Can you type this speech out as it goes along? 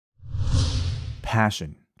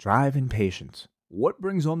passion, drive, and patience. What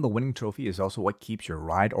brings home the winning trophy is also what keeps your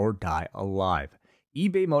ride or die alive.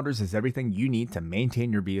 eBay Motors has everything you need to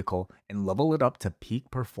maintain your vehicle and level it up to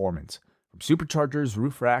peak performance. From superchargers,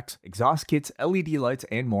 roof racks, exhaust kits, LED lights,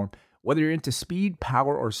 and more, whether you're into speed,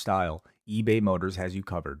 power, or style, eBay Motors has you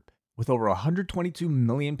covered. With over 122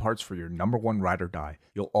 million parts for your number one ride or die,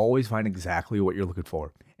 you'll always find exactly what you're looking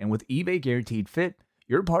for. And with eBay Guaranteed Fit,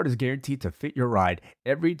 your part is guaranteed to fit your ride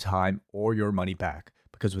every time or your money back.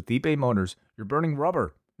 Because with eBay Motors, you're burning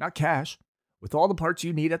rubber, not cash. With all the parts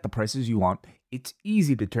you need at the prices you want, it's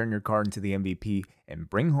easy to turn your car into the MVP and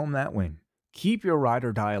bring home that win. Keep your ride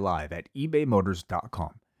or die alive at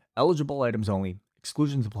ebaymotors.com. Eligible items only.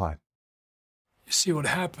 Exclusions apply. You see what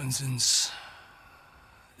happens is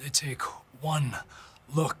they take one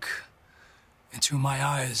look into my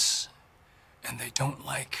eyes and they don't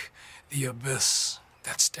like the abyss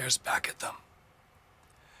that stares back at them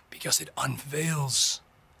because it unveils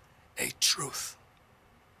a truth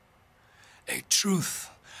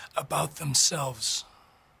about themselves,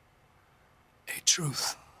 a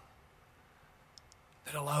truth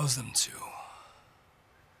that allows them to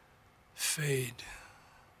fade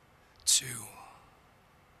to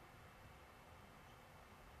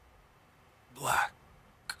black.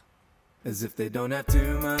 As if they don't have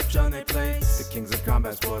too much on their plates. The Kings of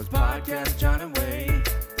Combat Sports Podcast, John and Wade.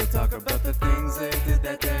 They'll talk about the things they did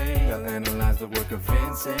that day. They'll analyze the work of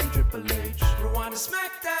Vince and Triple H. Rewind to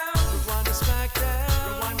SmackDown. Rewind to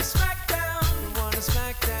SmackDown. Rewind to SmackDown. Rewind to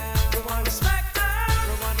SmackDown. Rewind to SmackDown.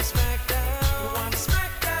 Rewind to SmackDown. Rewind to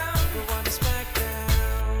SmackDown. Rewind to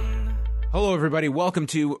SmackDown. Hello, everybody. Welcome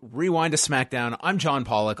to Rewind to SmackDown. I'm John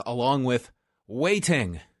Pollock, along with Wei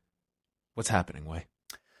Ting. What's happening, Wei?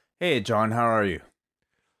 Hey, John, how are you?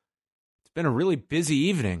 It's been a really busy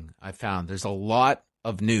evening, I found. There's a lot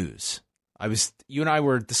of news. You and I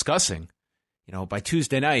were discussing, by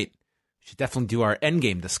Tuesday night, we should definitely do our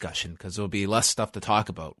endgame discussion because there'll be less stuff to talk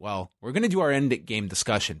about. Well, we're going to do our endgame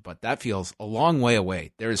discussion, but that feels a long way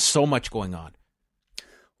away. There is so much going on.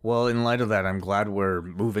 Well, in light of that, I'm glad we're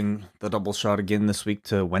moving the double shot again this week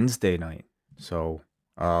to Wednesday night. So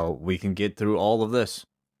we can get through all of this.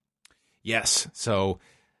 Yes, so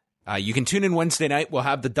you can tune in Wednesday night. We'll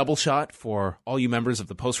have the double shot for all you members of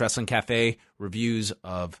the Post Wrestling Cafe reviews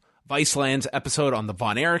of Viceland's episode on the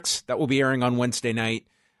Von Erichs that will be airing on Wednesday night.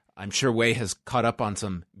 I'm sure Wei has caught up on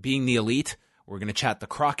some Being the Elite. We're going to chat the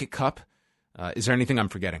Crockett Cup. Is there anything I'm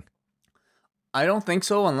forgetting? I don't think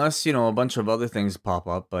so, unless, a bunch of other things pop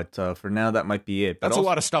up. But for now, that might be it. But That's a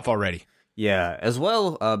lot of stuff already. Yeah, as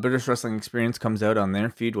well, British Wrestling Experience comes out on their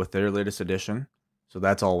feed with their latest edition. So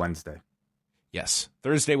that's all Wednesday. Yes.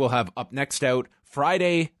 Thursday we'll have Up Next out.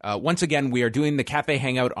 Friday, once again, we are doing the Cafe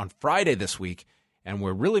Hangout on Friday this week, and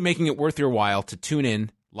we're really making it worth your while to tune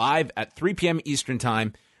in live at 3 p.m. Eastern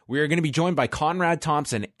Time. We are going to be joined by Conrad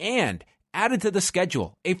Thompson, and added to the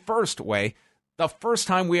schedule, a first, Way, the first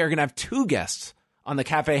time we are going to have two guests on the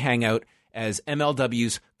Cafe Hangout, as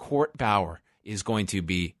MLW's Court Bauer is going to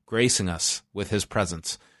be gracing us with his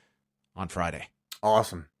presence on Friday.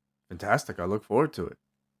 Awesome. Fantastic. I look forward to it.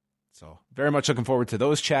 So very much looking forward to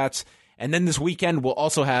those chats. And then this weekend, we'll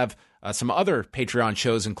also have some other Patreon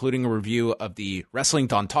shows, including a review of the Wrestling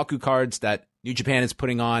Dontaku cards that New Japan is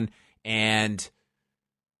putting on. And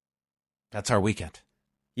that's our weekend.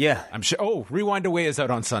 Yeah. I'm sure. Oh, Rewind Away is out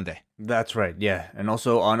on Sunday. That's right. Yeah. And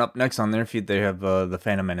also on Up Next on their feed, they have the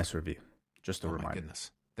Phantom Menace review. Just a reminder. My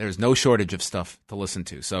goodness. There's no shortage of stuff to listen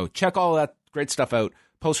to. So check all that great stuff out,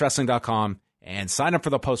 postwrestling.com, and sign up for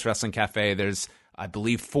the Post Wrestling Cafe. There's, I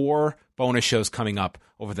believe, 4 bonus shows coming up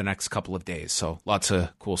over the next couple of days. So lots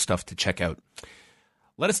of cool stuff to check out.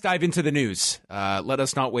 Let us dive into the news. Let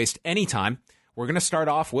us not waste any time. We're going to start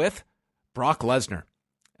off with Brock Lesnar.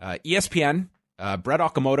 ESPN, Brett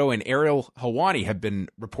Okamoto and Ariel Helwani have been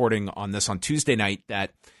reporting on this on Tuesday night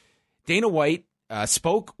that Dana White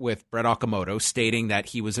spoke with Brett Okamoto, stating that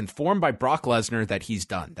he was informed by Brock Lesnar that he's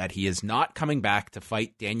done, that he is not coming back to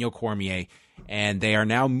fight Daniel Cormier, and they are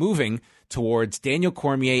now moving towards Daniel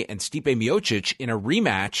Cormier and Stipe Miocic in a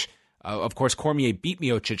rematch. Of course, Cormier beat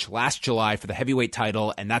Miocic last July for the heavyweight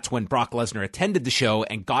title, and that's when Brock Lesnar attended the show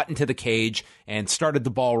and got into the cage and started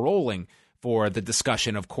the ball rolling for the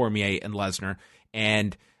discussion of Cormier and Lesnar.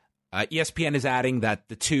 And ESPN is adding that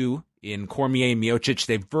the two, in Cormier and Miocic,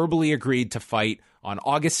 they verbally agreed to fight on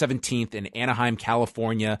August 17th in Anaheim,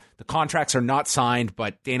 California. The contracts are not signed,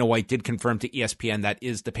 but Dana White did confirm to ESPN that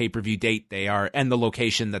is the pay-per-view date they are and the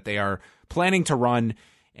location that they are planning to run.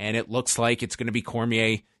 And it looks like it's going to be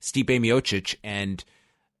Cormier, Stipe Miocic. And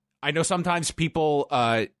I know sometimes people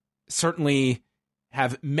certainly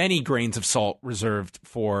have many grains of salt reserved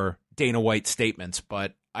for Dana White's statements,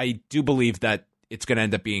 but I do believe that it's going to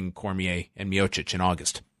end up being Cormier and Miocic in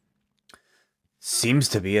August. Seems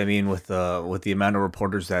to be. I mean, with the amount of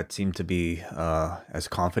reporters that seem to be as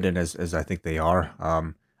confident as I think they are.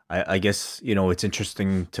 I guess, it's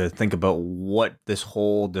interesting to think about what this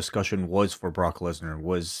whole discussion was for Brock Lesnar.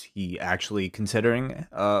 Was he actually considering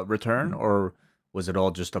return, or was it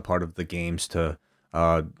all just a part of the games to,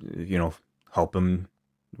 help him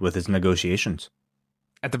with his negotiations?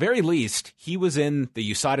 At the very least, he was in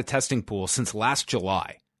the USADA testing pool since last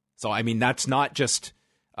July. So, I mean, that's not just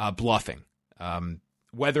bluffing.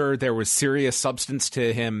 Whether there was serious substance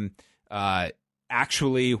to him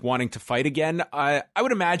actually wanting to fight again, I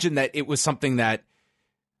would imagine that it was something that,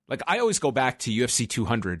 like, I always go back to UFC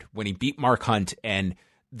 200 when he beat Mark Hunt, and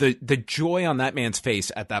the joy on that man's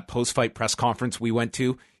face at that post-fight press conference we went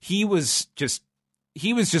to. He was just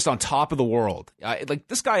on top of the world. Like,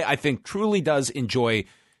 this guy, I think, truly does enjoy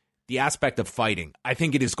the aspect of fighting. I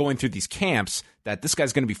think it is going through these camps that this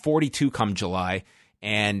guy's going to be 42 come July,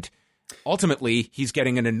 and ultimately he's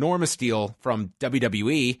getting an enormous deal from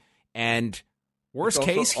WWE, and worst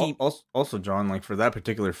case, he also, John, like, for that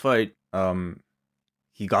particular fight,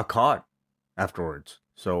 he got caught afterwards.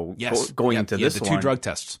 So yes, going into this the one, 2 drug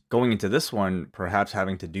tests. Going into this one, perhaps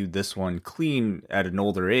having to do this one clean at an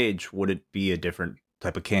older age, would it be a different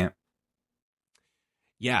type of camp?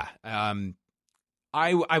 Yeah,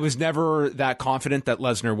 I was never that confident that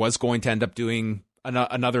Lesnar was going to end up doing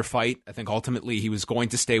another fight. I think ultimately he was going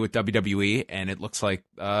to stay with WWE, and it looks like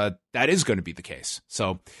that is going to be the case.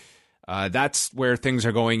 So that's where things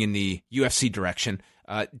are going in the UFC direction.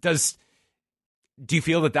 Do you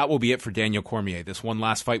feel that will be it for Daniel Cormier? This one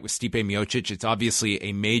last fight with Stipe Miocic, it's obviously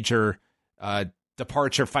a major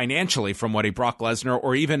departure financially from what a Brock Lesnar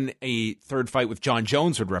or even a third fight with John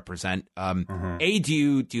Jones would represent. A, do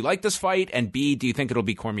you like this fight? And B, do you think it'll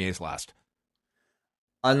be Cormier's last?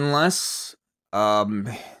 Unless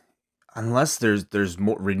there's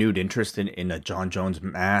more renewed interest in a John Jones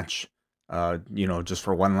match, just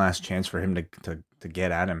for one last chance for him to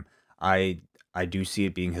get at him, I do see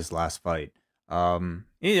it being his last fight.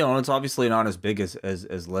 It's obviously not as big as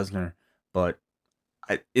Lesnar, but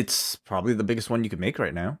it's probably the biggest one you could make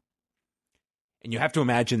right now. And you have to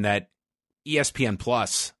imagine that ESPN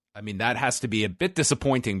Plus, I mean, that has to be a bit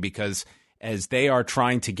disappointing, because as they are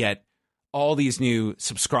trying to get all these new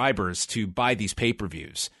subscribers to buy these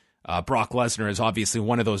pay-per-views, Brock Lesnar is obviously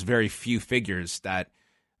one of those very few figures that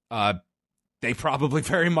they probably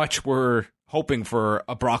very much were hoping for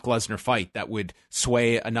a Brock Lesnar fight that would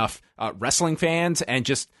sway enough wrestling fans and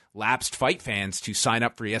just lapsed fight fans to sign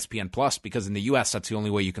up for ESPN Plus, because in the US, that's the only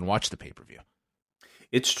way you can watch the pay-per-view.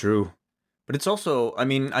 It's true. But it's also, I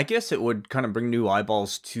mean, I guess it would kind of bring new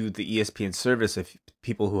eyeballs to the ESPN service if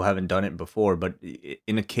people who haven't done it before. But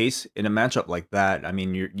in a matchup like that, I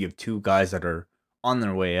mean, you have two guys that are on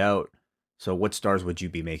their way out. So what stars would you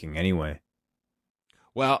be making anyway?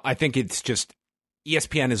 Well, I think it's just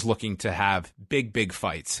ESPN is looking to have big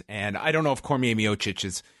fights. And I don't know if Cormier Miocic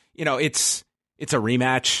is, it's a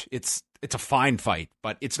rematch. It's a fine fight,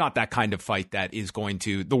 but it's not that kind of fight that is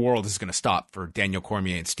the world is going to stop for Daniel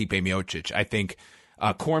Cormier and Stipe Miocic. I think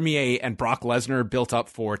Cormier and Brock Lesnar built up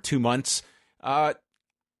for 2 months. I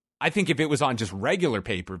think if it was on just regular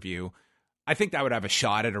pay-per-view, I think that would have a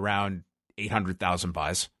shot at around 800,000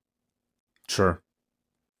 buys. Sure.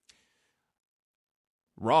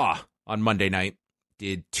 Raw on Monday night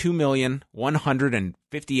did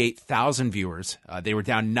 2,158,000 viewers. They were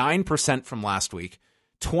down 9% from last week,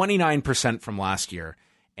 29% from last year,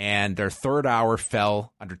 and their third hour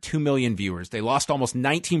fell under 2 million viewers. They lost almost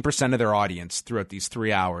 19% of their audience throughout these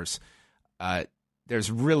 3 hours.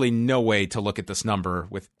 There's really no way to look at this number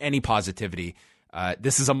with any positivity.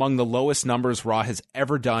 This is among the lowest numbers Raw has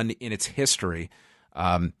ever done in its history.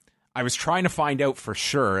 I was trying to find out for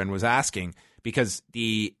sure and was asking, because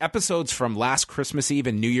the episodes from last Christmas Eve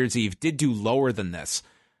and New Year's Eve did do lower than this.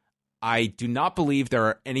 I do not believe there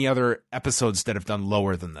are any other episodes that have done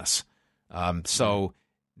lower than this. So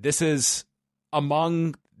this is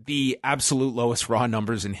among the absolute lowest Raw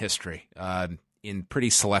numbers in history, in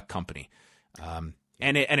pretty select company. And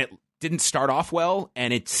it didn't start off well,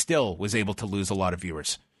 and it still was able to lose a lot of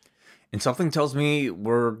viewers. And something tells me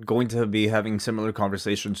we're going to be having similar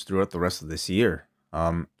conversations throughout the rest of this year.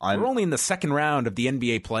 We're only in the second round of the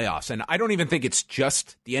NBA playoffs, and I don't even think it's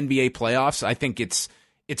just the NBA playoffs. I think it's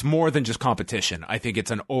more than just competition. I think it's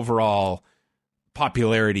an overall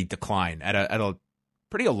popularity decline at a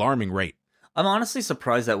pretty alarming rate. I'm honestly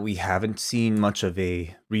surprised that we haven't seen much of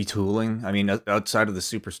a retooling. I mean, outside of the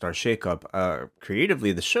Superstar shakeup,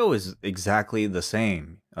 creatively, the show is exactly the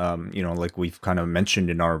same. Like we've kind of mentioned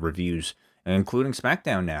in our reviews, including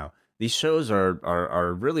SmackDown now. These shows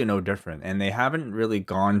are really no different, and they haven't really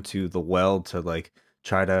gone to the well to like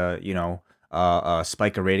try to,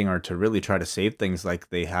 spike a rating or to really try to save things like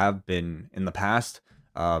they have been in the past.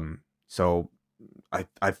 So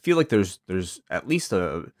I feel like there's at least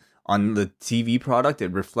on the TV product,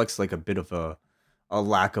 it reflects like a bit of a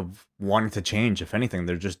lack of wanting to change. If anything,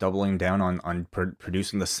 they're just doubling down on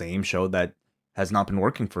producing the same show that has not been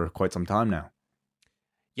working for quite some time now.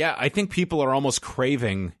 Yeah, I think people are almost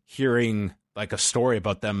craving hearing like a story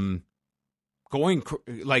about them going,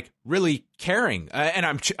 like really caring. And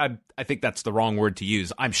I think that's the wrong word to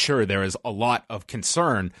use. I'm sure there is a lot of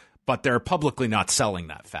concern, but they're publicly not selling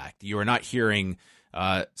that fact. You are not hearing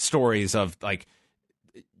stories of like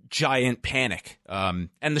giant panic. And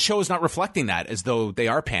the show is not reflecting that as though they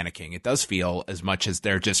are panicking. It does feel as much as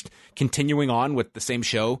they're just continuing on with the same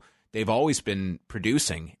show they've always been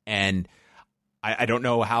producing. And I don't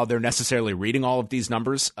know how they're necessarily reading all of these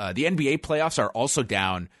numbers. The NBA playoffs are also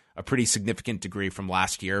down a pretty significant degree from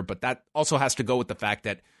last year, but that also has to go with the fact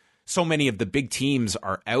that so many of the big teams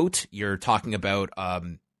are out. You're talking about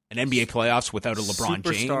an NBA playoffs without a LeBron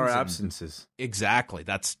James. Superstar absences. Exactly.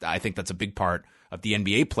 I think that's a big part of the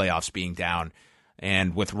NBA playoffs being down.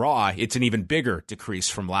 And with Raw, it's an even bigger decrease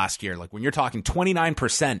from last year. Like when you're talking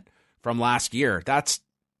 29% from last year, that's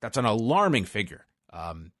an alarming figure.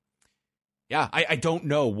 Yeah, I don't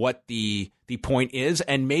know what the point is,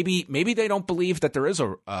 and maybe they don't believe that there is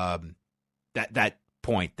a that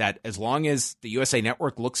point, that as long as the USA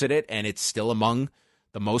Network looks at it and it's still among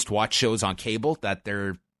the most watched shows on cable, that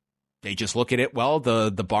they just look at it, well,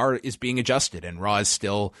 the bar is being adjusted and Raw is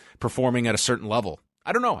still performing at a certain level.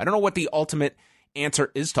 I don't know what the ultimate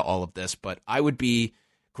answer is to all of this, but I would be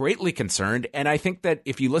greatly concerned. And I think that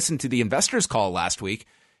if you listen to the investors call last week,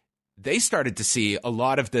 they started to see a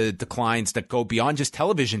lot of the declines that go beyond just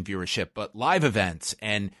television viewership, but live events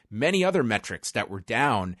and many other metrics that were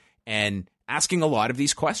down, and asking a lot of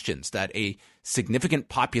these questions, that a significant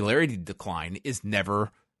popularity decline is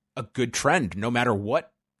never a good trend, no matter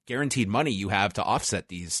what guaranteed money you have to offset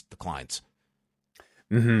these declines.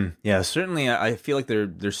 Mm-hmm. Yeah, certainly. I feel like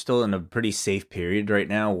they're still in a pretty safe period right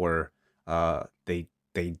now where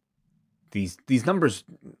these numbers,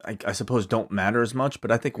 I suppose, don't matter as much.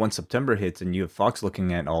 But I think once September hits and you have Fox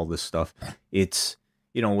looking at all this stuff, it's,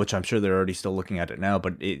 which I'm sure they're already still looking at it now,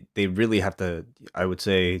 but they really have to, I would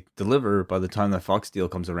say, deliver by the time the Fox deal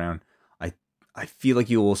comes around. I feel like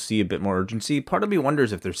you will see a bit more urgency. Part of me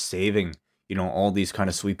wonders if they're saving, all these kind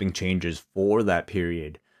of sweeping changes for that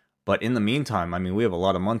period. But in the meantime, I mean, we have a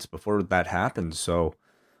lot of months before that happens. So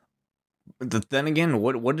then again,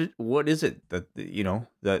 what is it that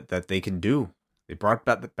that they can do? They brought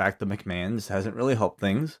back the McMahons. Hasn't really helped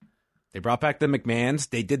things. They brought back the McMahons.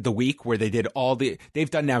 They did the week where they did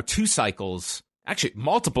they've done now 2 cycles, actually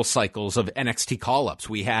multiple cycles of NXT call-ups.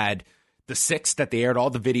 We had the 6 that they aired all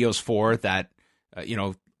the videos for, that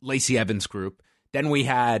Lacey Evans group. Then we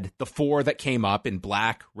had the 4 that came up in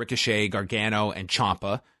Black, Ricochet, Gargano, and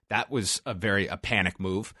Ciampa. That was a panic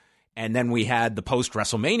move. And then we had the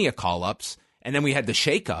post-WrestleMania call-ups, and then we had the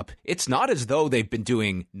shake-up. It's not as though they've been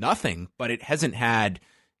doing nothing, but it hasn't had...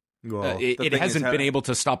 it hasn't been able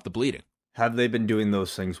to stop the bleeding. Have they been doing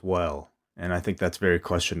those things well? And I think that's very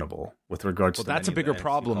questionable with regards to... Well, that's a bigger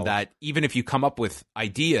problem, that even if you come up with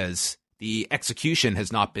ideas, the execution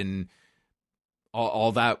has not been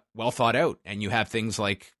all that well thought out. And you have things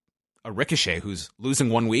like a Ricochet who's losing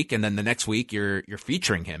one week, and then the next week you're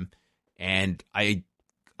featuring him. And I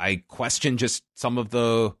question just some of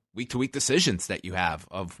the week-to-week decisions that you have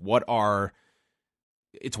of what are...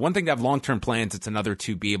 It's one thing to have long-term plans. It's another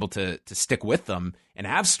to be able to stick with them and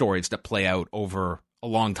have stories that play out over a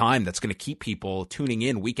long time that's going to keep people tuning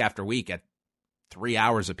in week after week at 3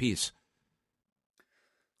 hours apiece.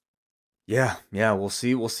 Yeah, we'll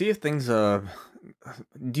see. We'll see if things...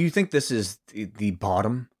 do you think this is the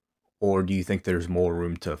bottom, or do you think there's more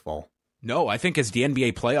room to fall? No, I think as the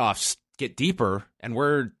NBA playoffs get deeper and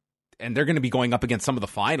they're going to be going up against some of the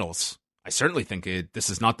finals, I certainly think this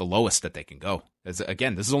is not the lowest that they can go.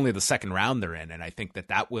 Again, this is only the second round they're in, and I think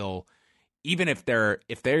that will, even if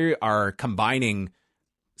they are combining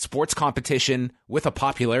sports competition with a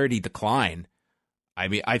popularity decline, I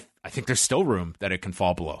mean, I think there's still room that it can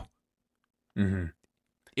fall below. Mm-hmm.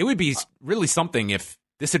 It would be really something if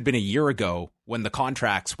this had been a year ago when the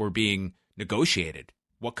contracts were being negotiated,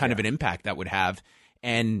 what kind of an impact that would have.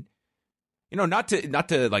 And, not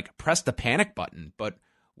to like press the panic button, but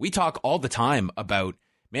we talk all the time about,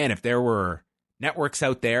 man, if there were networks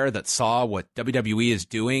out there that saw what WWE is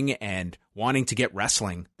doing and wanting to get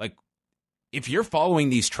wrestling, like, if you're following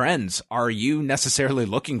these trends, are you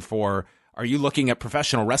looking at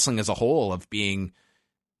professional wrestling as a whole of being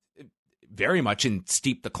very much in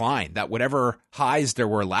steep decline? That whatever highs there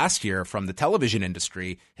were last year from the television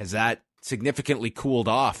industry, has that significantly cooled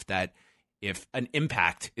off? That if an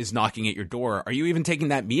Impact is knocking at your door, are you even taking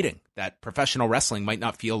that meeting that professional wrestling might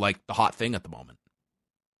not feel like the hot thing at the moment?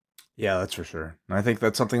 Yeah, that's for sure. And I think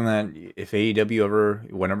that's something that if AEW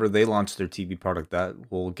whenever they launch their TV product, that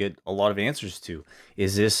will get a lot of answers to.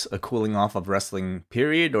 Is this a cooling off of wrestling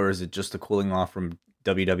period, or is it just a cooling off from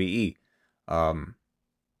WWE?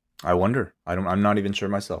 I wonder. I'm not even sure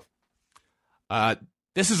myself.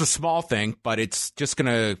 This is a small thing, but it's just going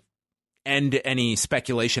to end any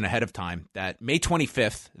speculation ahead of time that May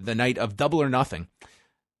 25th, the night of Double or Nothing,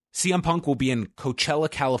 CM Punk will be in Coachella,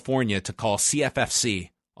 California to call CFFC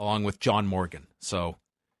along with John Morgan. So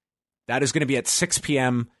that is going to be at 6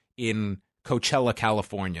 p.m. in Coachella,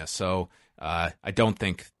 California. So I don't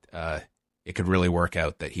think it could really work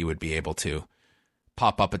out that he would be able to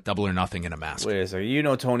pop up at Double or Nothing in a mask. Wait a second. You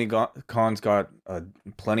know Tony Khan's got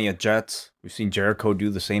plenty of jets. We've seen Jericho do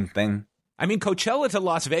the same thing. I mean, Coachella to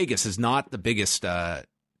Las Vegas is not the biggest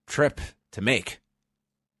trip to make.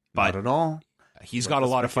 But not at all. He's got a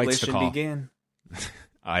lot of fights to call. Began.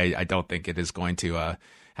 I don't think it is going to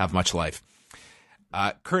have much life.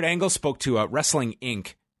 Kurt Angle spoke to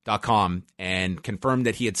WrestlingInc.com and confirmed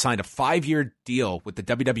that he had signed a 5-year deal with the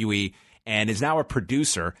WWE and is now a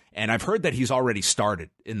producer. And I've heard that he's already started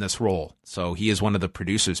in this role. So he is one of the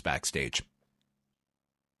producers backstage.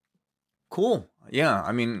 Cool. Yeah.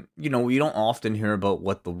 I mean, we don't often hear about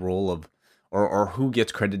what the role of or who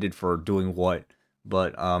gets credited for doing what.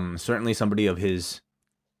 But certainly somebody of his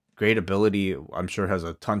great ability, I'm sure, has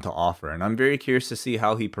a ton to offer. And I'm very curious to see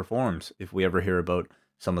how he performs if we ever hear about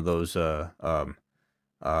some of those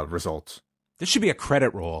results. This should be a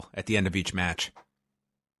credit roll at the end of each match.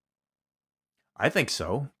 I think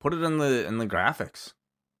so. Put it in the graphics.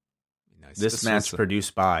 Nice. This match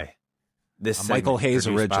produced by this Michael Hayes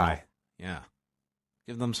original. By. Yeah.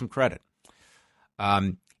 Give them some credit.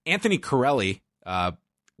 Anthony Corelli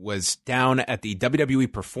was down at the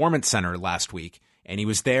WWE Performance Center last week, and he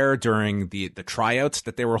was there during the tryouts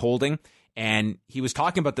that they were holding, and he was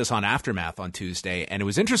talking about this on Aftermath on Tuesday, and it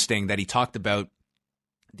was interesting that he talked about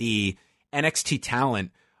the NXT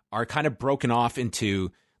talent are kind of broken off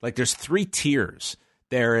into, like, there's 3 tiers.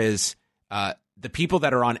 There is the people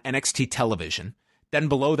that are on NXT television. Then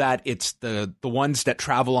below that, it's the ones that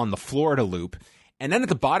travel on the Florida loop. And then at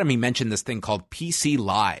the bottom, he mentioned this thing called PC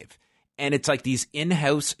Live. And it's like these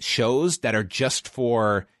in-house shows that are just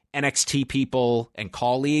for NXT people and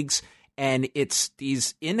colleagues. And it's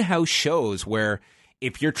these in-house shows where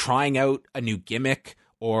if you're trying out a new gimmick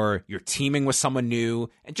or you're teaming with someone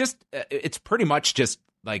new, and just it's pretty much just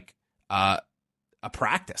like a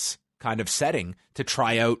practice kind of setting to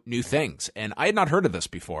try out new things. And I had not heard of this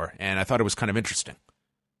before, and I thought it was kind of interesting.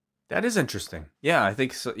 That is interesting. Yeah, I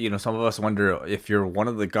think so, some of us wonder if you're one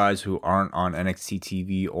of the guys who aren't on NXT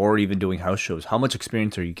TV or even doing house shows, how much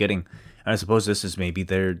experience are you getting? And I suppose this is maybe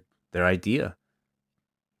their idea,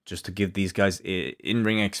 just to give these guys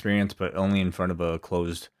in-ring experience, but only in front of a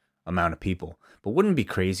closed amount of people. But wouldn't it be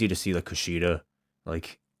crazy to see like Kushida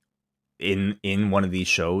like in one of these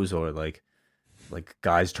shows, or like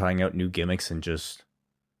guys trying out new gimmicks and just,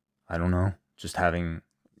 I don't know, just having.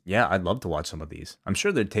 Yeah, I'd love to watch some of these. I'm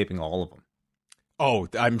sure they're taping all of them. Oh,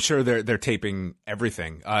 I'm sure they're taping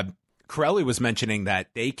everything. Corelli was mentioning that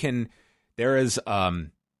there is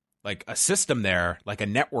like a system there, like a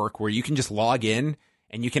network where you can just log in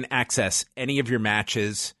and you can access any of your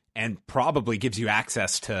matches, and probably gives you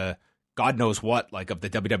access to God knows what, like of the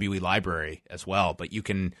WWE library as well. But you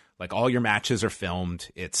can, like, all your matches are filmed.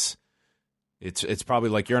 It's probably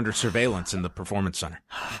like you're under surveillance in the Performance Center.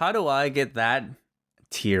 How do I get that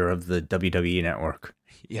tier of the WWE network?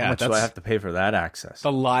 Yeah, how much do I have to pay for that access?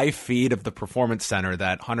 The live feed of the Performance Center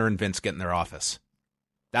that Hunter and Vince get in their office.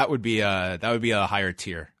 That would be a higher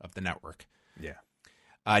tier of the network. Yeah.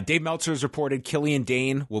 Dave Meltzer has reported Killian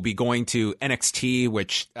Dane will be going to NXT,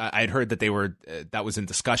 which I had heard that that was in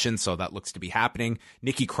discussion, so that looks to be happening.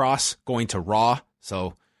 Nikki Cross going to Raw,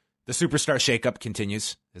 so the superstar shakeup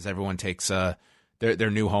continues as everyone takes their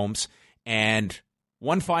new homes. And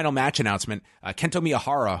one final match announcement, Kento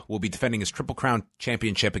Miyahara will be defending his Triple Crown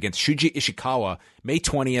Championship against Shuji Ishikawa May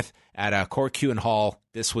 20th at Korakuen Hall.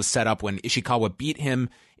 This was set up when Ishikawa beat him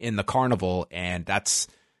in the Carnival, and that's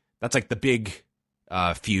like the big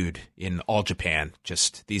feud in All Japan.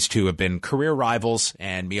 Just these two have been career rivals,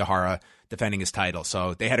 and Miyahara defending his title.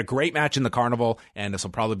 So they had a great match in the Carnival, and this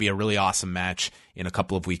will probably be a really awesome match in a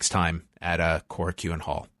couple of weeks' time at Korakuen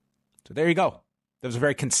Hall. So there you go. That was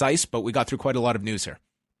very concise, but we got through quite a lot of news here.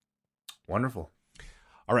 Wonderful.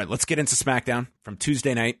 All right, let's get into SmackDown from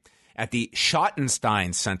Tuesday night at the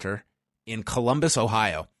Schottenstein Center in Columbus,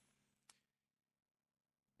 Ohio.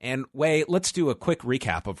 And Wei, let's do a quick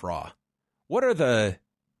recap of Raw. What are the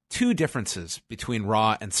two differences between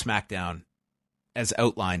Raw and SmackDown as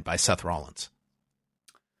outlined by Seth Rollins?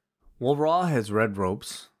 Well, Raw has red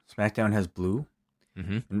ropes. SmackDown has blue.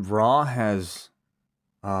 Mm-hmm. And Raw has,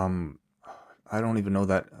 I don't even know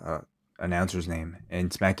that announcer's name. And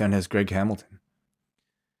SmackDown has Greg Hamilton.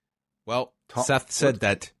 Well, Seth said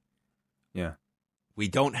that yeah, we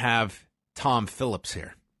don't have Tom Phillips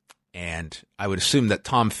here. And I would assume that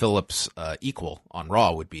Tom Phillips' equal on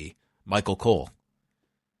Raw would be Michael Cole.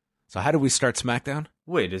 So how do we start SmackDown?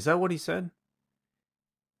 Wait, is that what he said?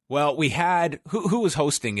 Well, we had who was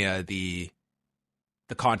hosting the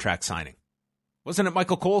contract signing? Wasn't it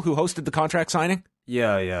Michael Cole who hosted the contract signing?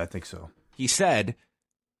 Yeah, I think so. He said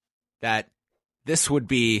that this would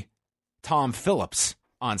be Tom Phillips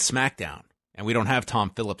on SmackDown, and we don't have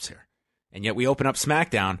Tom Phillips here. And yet we open up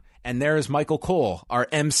SmackDown, and there is Michael Cole, our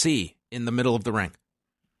MC, in the middle of the ring.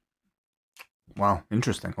 Wow,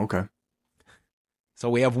 interesting. Okay. So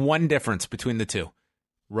we have one difference between the two.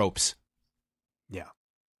 Ropes. Yeah.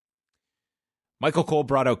 Michael Cole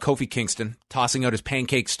brought out Kofi Kingston, tossing out his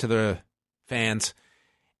pancakes to the fans.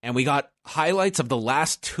 And we got highlights of the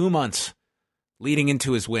last 2 months leading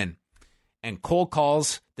into his win. And Cole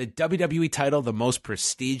calls the WWE title the most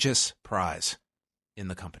prestigious prize in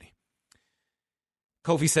the company.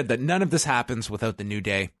 Kofi said that none of this happens without the New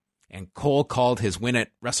Day. And Cole called his win at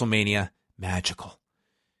WrestleMania magical.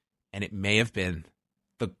 And it may have been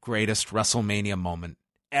the greatest WrestleMania moment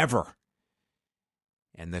ever.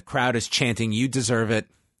 And the crowd is chanting, "You deserve it."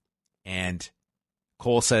 And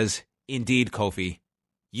Cole says, "Indeed, Kofi,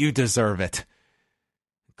 you deserve it."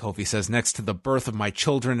 Kofi says, "Next to the birth of my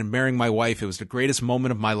children and marrying my wife, it was the greatest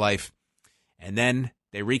moment of my life." And then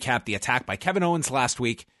they recapped the attack by Kevin Owens last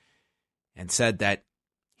week and said that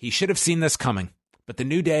he should have seen this coming. But the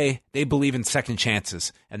New Day, they believe in second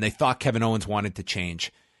chances, and they thought Kevin Owens wanted to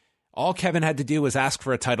change. All Kevin had to do was ask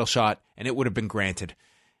for a title shot, and it would have been granted.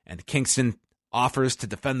 And Kingston offers to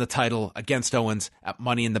defend the title against Owens at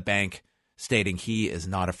Money in the Bank, stating he is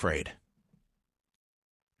not afraid.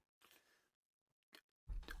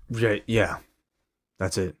 Yeah,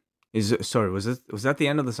 that's it. Was that the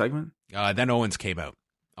end of the segment? Then Owens came out.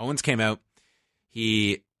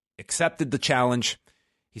 He accepted the challenge.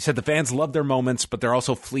 He said the fans love their moments, but they're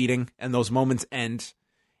also fleeting, and those moments end.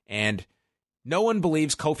 And no one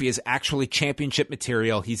believes Kofi is actually championship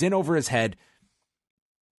material. He's in over his head.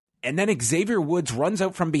 And then Xavier Woods runs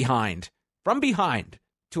out from behind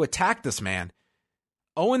to attack this man.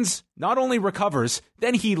 Owens not only recovers,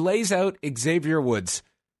 then he lays out Xavier Woods.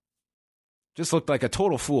 Just looked like a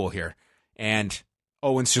total fool here. And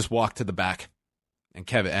Owens just walked to the back.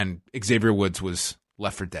 And Xavier Woods was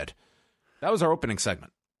left for dead. That was our opening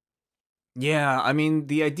segment. Yeah, I mean,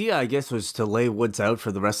 the idea, I guess, was to lay Woods out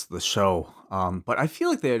for the rest of the show. But I feel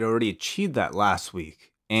like they had already achieved that last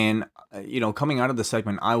week. And, coming out of the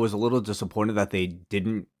segment, I was a little disappointed that they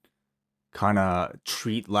didn't kind of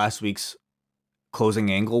treat last week's closing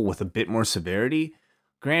angle with a bit more severity.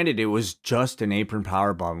 Granted, it was just an apron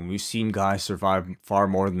powerbomb, and we've seen guys survive far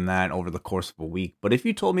more than that over the course of a week. But if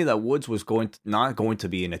you told me that Woods was not going to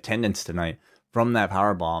be in attendance tonight from that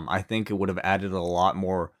powerbomb, I think it would have added a lot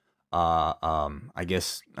more,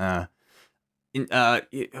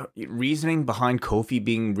 reasoning behind Kofi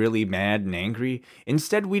being really mad and angry.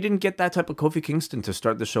 Instead, we didn't get that type of Kofi Kingston to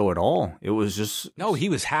start the show at all. It was just he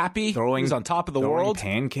was happy. He was on top of the world.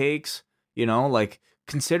 Pancakes,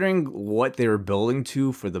 considering what they were building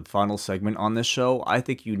to for the final segment on this show, I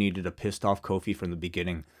think you needed a pissed off Kofi from the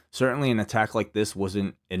beginning. Certainly an attack like this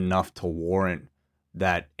wasn't enough to warrant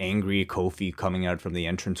that angry Kofi coming out from the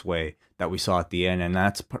entranceway that we saw at the end. And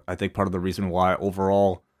that's, I think, part of the reason why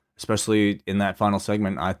overall, especially in that final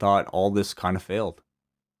segment, I thought all this kind of failed.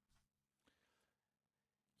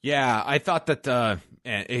 Yeah, I thought that the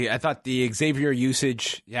Xavier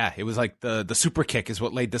usage, it was like the super kick is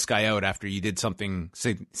what laid this guy out after you did something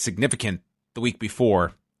significant the week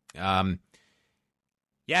before. And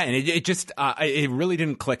it just it really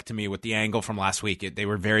didn't click to me with the angle from last week. They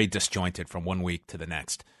were very disjointed from one week to the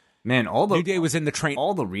next. Man, New Day was in the train.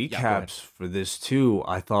 All the recaps for this too,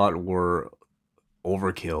 I thought were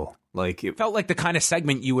overkill. Like it felt like the kind of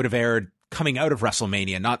segment you would have aired coming out of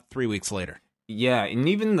WrestleMania, not 3 weeks later. Yeah, and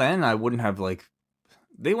even then, I wouldn't have like.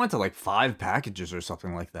 They went to like 5 packages or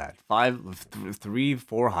something like that. 3,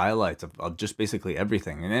 4 highlights of just basically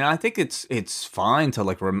everything. And I think it's fine to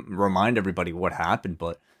like remind everybody what happened,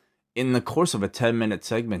 but in the course of a 10-minute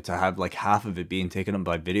segment to have like half of it being taken up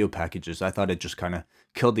by video packages, I thought it just kind of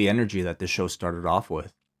killed the energy that this show started off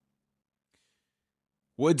with.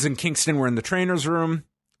 Woods and Kingston were in the trainer's room.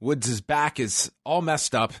 Woods' back is all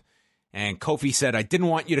messed up, and Kofi said, "I didn't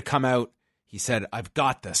want you to come out." He said, "I've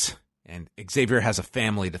got this." And Xavier has a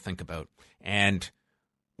family to think about. And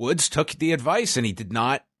Woods took the advice, and he did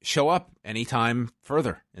not show up anytime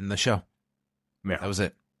further in the show. Yeah. That was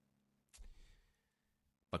it.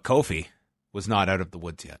 But Kofi was not out of the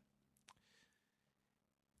woods yet.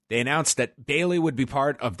 They announced that Bayley would be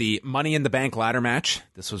part of the Money in the Bank ladder match.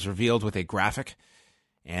 This was revealed with a graphic.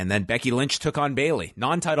 And then Becky Lynch took on Bayley.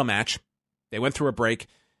 Non-title match. They went through a break.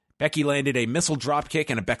 Becky landed a missile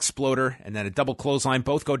dropkick and a Bexploder, and then a double clothesline.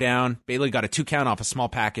 Both go down. Bayley got a 2 count off a small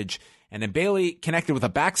package. And then Bayley connected with a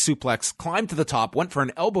back suplex, climbed to the top, went for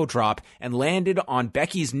an elbow drop, and landed on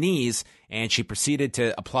Becky's knees. And she proceeded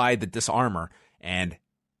to apply the disarmor. And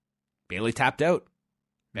Bayley tapped out.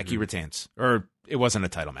 Becky retains. Or it wasn't a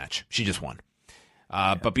title match. She just won.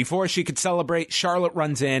 But before she could celebrate, Charlotte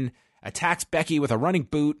runs in, attacks Becky with a running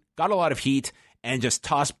boot, got a lot of heat, and just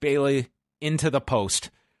tossed Bayley into the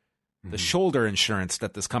post. The shoulder insurance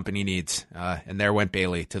that this company needs. And there went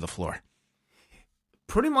Bayley to the floor.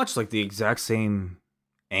 Pretty much like the exact same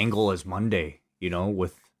angle as Monday,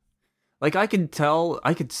 with like I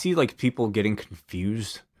could see like people getting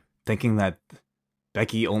confused thinking that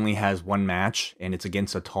Becky only has one match and it's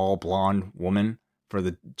against a tall blonde woman for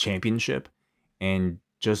the championship, and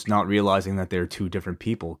just not realizing that they're 2 different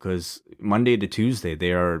people, because Monday to Tuesday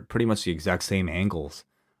they are pretty much the exact same angles.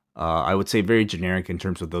 I would say very generic in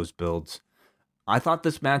terms of those builds. I thought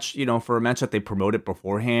this match, for a match that they promoted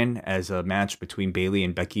beforehand as a match between Bayley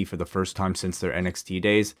and Becky for the first time since their NXT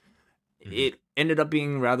days, it ended up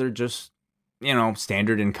being rather just,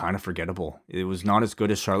 standard and kind of forgettable. It was not as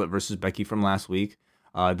good as Charlotte versus Becky from last week,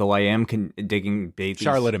 though I am digging Bayley's...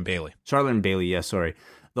 Charlotte and Bayley, yeah, sorry.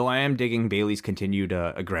 Though I am digging Bayley's continued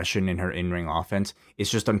aggression in her in-ring offense.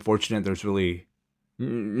 It's just unfortunate there's really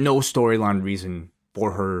no storyline reason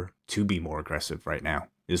for her to be more aggressive right now.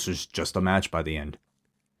 This was just a match by the end.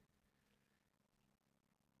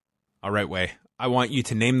 All right, Way. I want you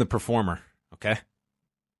to name the performer, okay?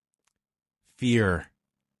 Fear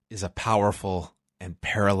is a powerful and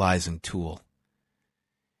paralyzing tool.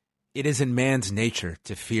 It is in man's nature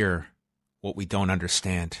to fear what we don't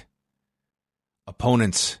understand.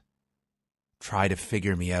 Opponents try to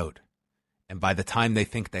figure me out, and by the time they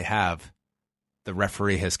think they have, the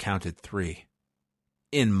referee has counted 3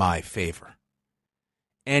 in my favor.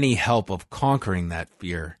 Any help of conquering that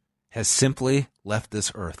fear has simply left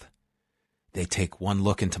this earth. They take one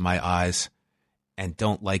look into my eyes and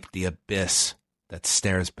don't like the abyss that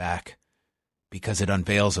stares back, because it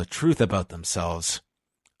unveils a truth about themselves,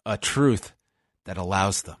 a truth that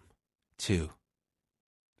allows them to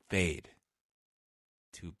fade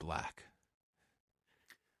to black.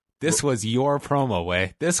 This was your promo,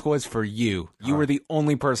 Way. This was for you. You were the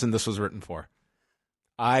only person this was written for.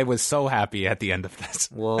 I was so happy at the end of this.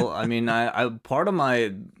 Well, I mean, I part of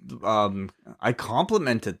my I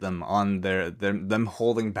complimented them on them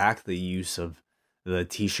holding back the use of the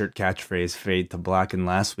T-shirt catchphrase "fade to black" in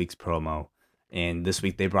last week's promo, and this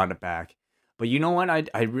week they brought it back. But you know what? I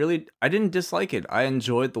didn't dislike it. I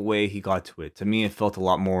enjoyed the way he got to it. To me, it felt a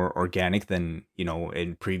lot more organic than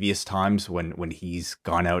in previous times when he's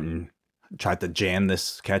gone out and tried to jam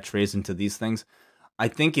this catchphrase into these things. I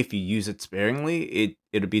think if you use it sparingly,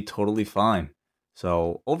 it'll be totally fine.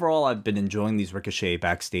 So overall, I've been enjoying these Ricochet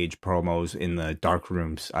backstage promos in the dark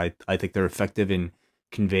rooms. I think they're effective in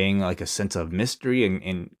conveying like a sense of mystery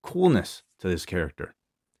and coolness to this character.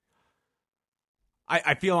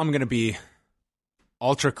 I feel I'm going to be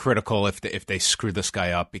ultra critical if they screw this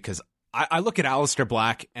guy up, because I look at Aleister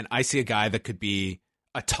Black and I see a guy that could be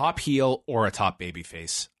a top heel or a top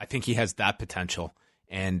babyface. I think he has that potential.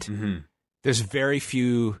 And there's very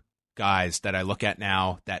few guys that I look at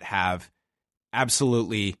now that have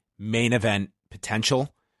absolutely main event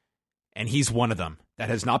potential, and he's one of them that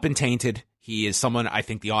has not been tainted. He is someone I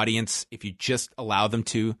think the audience, if you just allow them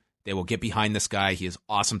to, they will get behind this guy. He is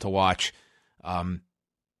awesome to watch.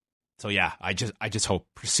 So yeah, I just hope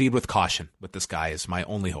proceed with caution with this guy is my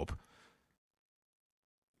only hope.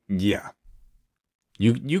 Yeah,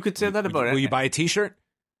 you could say that about it. Will you buy a T-shirt?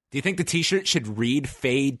 Do you think the T-shirt should read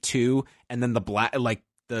 "Fade to" and then the black, like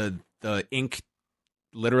the ink,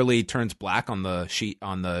 literally turns black on the sheet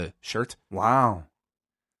on the shirt? Wow,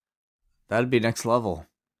 That'd be next level.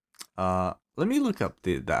 Let me look up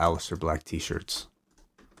the Aleister Black t-shirts.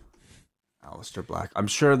 Aleister Black. I'm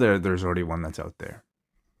sure there's already one that's out there.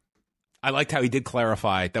 I liked how he did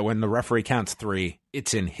clarify that when the referee counts 3,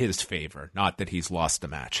 it's in his favor, not that he's lost the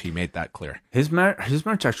match. He made that clear. His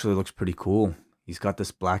merch actually looks pretty cool. He's got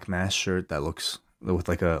this black mask shirt that looks with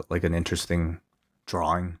like an interesting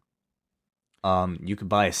drawing. You could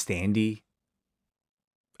buy a standee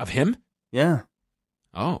of him. Yeah.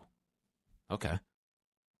 Oh. Okay.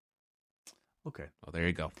 Okay. Well, there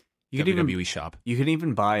you go. You WWE shop. You can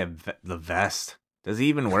even buy the vest. Does he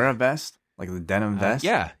even wear a vest? Like the denim vest?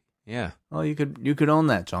 Yeah. Yeah. Oh, you could own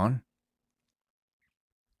that, John.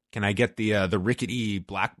 Can I get the rickety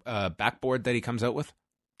black backboard that he comes out with?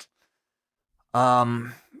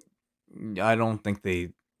 I don't think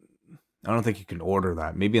you can order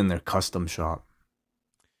that. Maybe in their custom shop.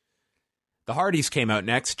 The Hardys came out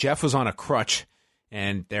next. Jeff was on a crutch,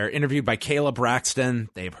 and they're interviewed by Kayla Braxton.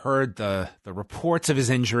 They've heard the reports of his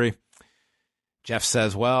injury. Jeff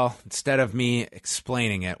says, well, instead of me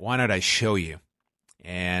explaining it, why don't I show you?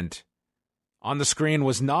 And on the screen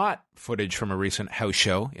was not footage from a recent house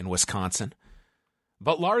show in Wisconsin,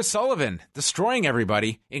 but Lars Sullivan destroying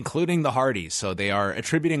everybody, including the Hardys. So they are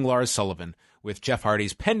attributing Lars Sullivan with Jeff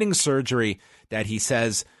Hardy's pending surgery that he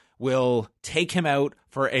says will take him out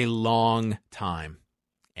for a long time.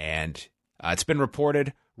 And it's been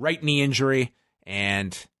reported, right knee injury,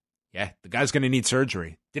 and yeah, the guy's going to need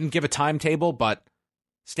surgery. Didn't give a timetable, but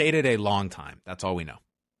stated a long time. That's all we know.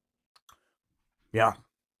 Yeah.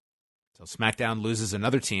 So SmackDown loses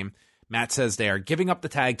another team. Matt says they are giving up the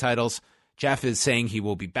tag titles. Jeff is saying he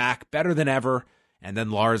will be back better than ever. And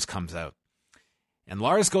then Lars comes out. And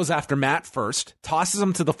Lars goes after Matt first, tosses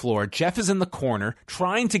him to the floor. Jeff is in the corner,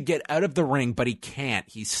 trying to get out of the ring, but he can't.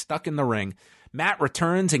 He's stuck in the ring. Matt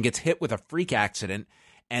returns and gets hit with a freak accident.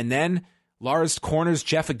 And then Lars corners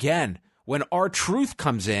Jeff again. When R-Truth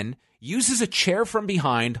comes in, uses a chair from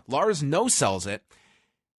behind, Lars no-sells it.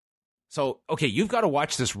 So, okay, you've got to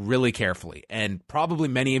watch this really carefully, and probably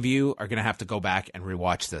many of you are going to have to go back and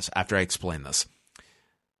rewatch this after I explain this.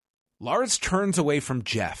 Lars turns away from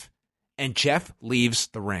Jeff, and Jeff leaves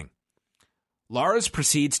the ring. Lars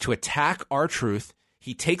proceeds to attack R-Truth.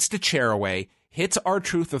 He takes the chair away, hits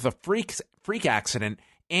R-Truth with a freak accident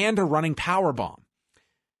and a running powerbomb.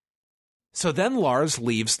 So then Lars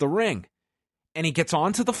leaves the ring, and he gets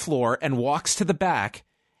onto the floor and walks to the back,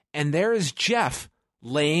 and there is Jeff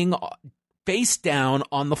laying face down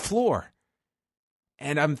on the floor.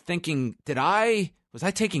 And I'm thinking, was I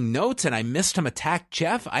taking notes and I missed him attack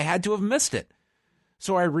Jeff? I had to have missed it.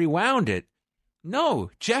 So I rewound it. No,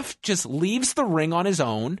 Jeff just leaves the ring on his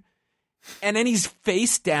own, and then he's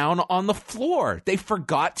face down on the floor. They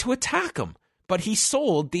forgot to attack him, but he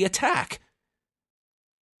sold the attack.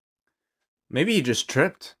 Maybe he just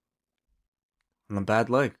tripped on a bad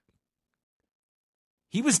leg.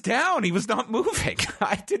 He was down. He was not moving.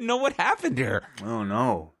 I didn't know what happened here. Oh,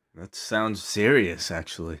 no. That sounds serious,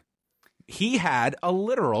 actually. He had a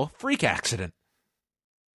literal freak accident.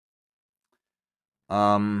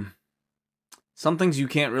 Some things you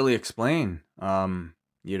can't really explain. Maybe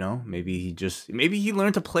he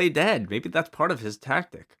learned to play dead. Maybe that's part of his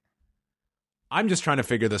tactic. I'm just trying to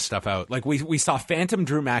figure this stuff out. Like we saw Phantom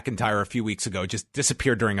Drew McIntyre a few weeks ago just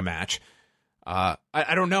disappear during a match. I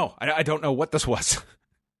don't know. I don't know what this was.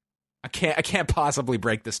 I can't possibly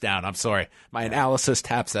break this down. I'm sorry. My analysis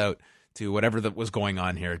taps out to whatever that was going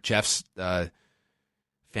on here. Jeff's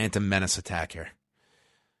Phantom Menace attack here.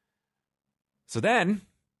 So then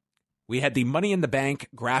we had the Money in the Bank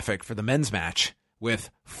graphic for the men's match with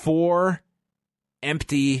 4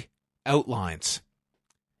 empty outlines.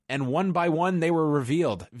 And one by one, they were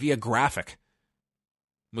revealed via graphic.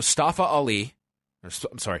 Mustafa Ali,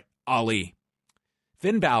 Ali,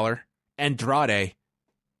 Finn Balor, Andrade,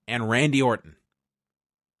 and Randy Orton.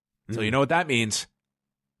 So you know what that means?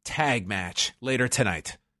 Tag match later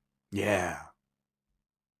tonight. Yeah.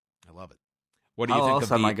 I love it. What do you think How of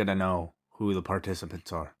else am I going to know who the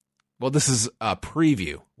participants are? Well, this is a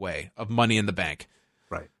preview way of Money in the Bank.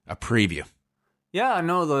 Right. A preview. Yeah,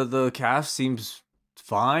 no, the cast seems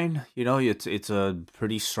fine. You know, it's a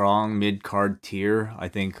pretty strong mid-card tier. I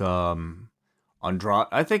think Andrade,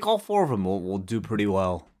 I think all 4 of them will do pretty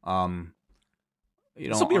well.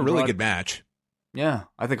 This will be a really good match. Yeah,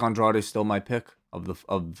 I think Andrade is still my pick of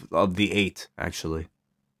the 8, actually.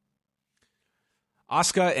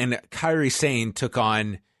 Asuka and Kairi Sane took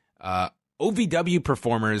on OVW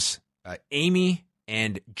performers Amy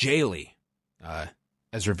and Jaylee,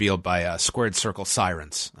 as revealed by Squared Circle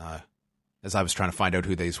Sirens. As I was trying to find out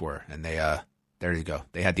who these were, and they there you go.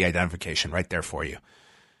 They had the identification right there for you.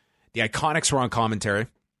 The Iconics were on commentary.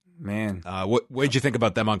 Man. What did you think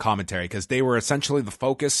about them on commentary? Because they were essentially the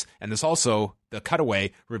focus, and this also, the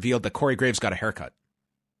cutaway, revealed that Corey Graves got a haircut.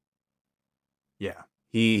 Yeah.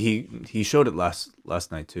 He showed it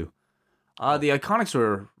last night, too. The Iconics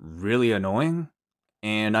were really annoying,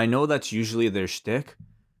 and I know that's usually their shtick,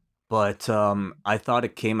 but I thought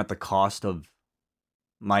it came at the cost of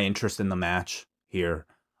my interest in the match here.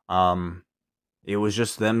 It was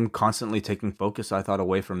just them constantly taking focus, I thought,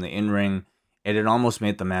 away from the in-ring, and it almost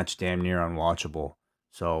made the match damn near unwatchable.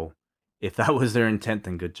 So if that was their intent,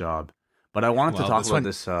 then good job. But I wanted to talk about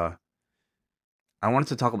this. I wanted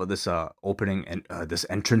to talk about this opening and this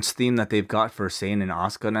entrance theme that they've got for Sane and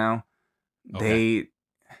Asuka now. Okay.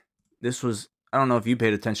 This was, I don't know if you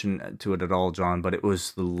paid attention to it at all, John, but it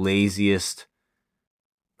was the laziest.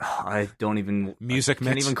 I don't even music I mix.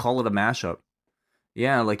 can't even call it a mashup.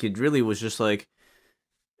 Yeah, like it really was just like,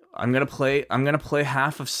 I'm gonna play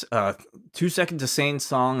half of 2 seconds of Sane's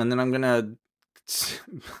song, and then I'm gonna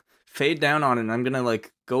fade down on it, and I'm gonna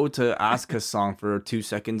like go to Asuka's song for 2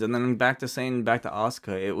 seconds, and then I'm back to Sane, back to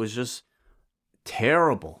Asuka. It was just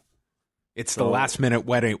terrible. It's the last minute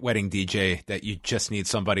wedding DJ that you just need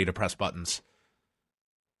somebody to press buttons.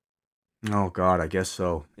 Oh God, I guess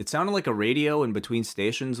so. It sounded like a radio in between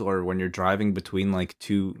stations, or when you're driving between like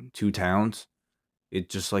two towns. It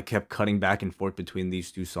just like kept cutting back and forth between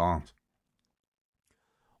these two songs.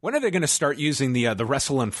 When are they going to start using the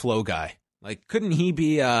Wrestle and Flow guy? Like, couldn't he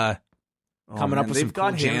be coming up with some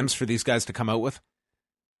cool jams for these guys to come out with?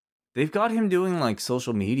 They've got him doing like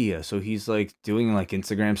social media, so he's like doing like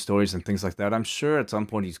Instagram stories and things like that. I'm sure at some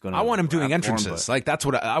point he's going to. I want him doing entrances. Like that's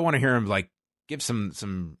what I want to hear him like give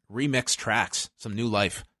some remix tracks, some new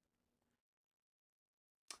life.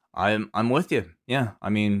 I'm with you. Yeah, I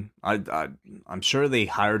mean, I'm sure they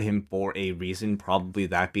hired him for a reason, probably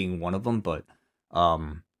that being one of them. But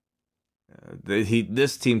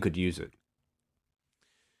this team could use it.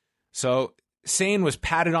 So Sane was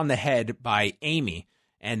patted on the head by Amy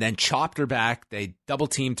and then chopped her back. They double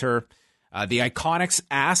teamed her. The Iconics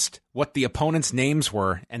asked what the opponents' names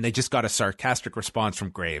were, and they just got a sarcastic response from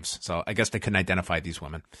Graves. So I guess they couldn't identify these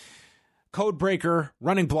women. Codebreaker,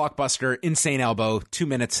 Running Blockbuster, Insane Elbow, 2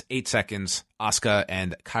 minutes, 8 seconds. Asuka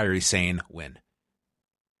and Kairi Sane win.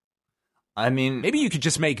 I mean, maybe you could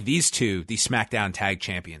just make these two the SmackDown Tag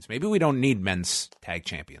Champions. Maybe we don't need men's tag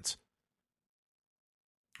champions.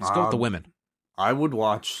 Let's go with the women. I would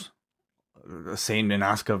watch Sane and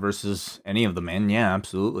Asuka versus any of the men. Yeah,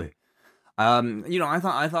 absolutely. I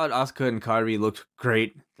thought Asuka and Kairi looked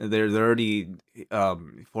great. They're already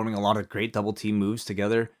forming a lot of great double team moves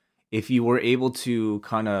together. If you were able to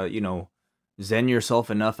kind of, zen yourself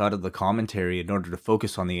enough out of the commentary in order to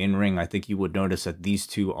focus on the in-ring, I think you would notice that these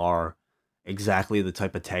two are exactly the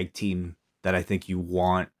type of tag team that I think you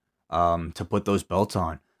want to put those belts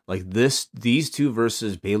on. Like these two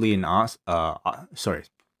versus Bayley and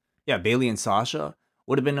Bayley and Sasha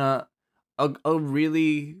would have been a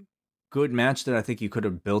really good match that I think you could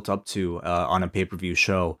have built up to on a pay-per-view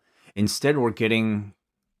show. Instead, we're getting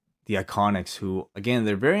the Iconics, who, again,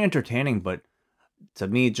 they're very entertaining, but to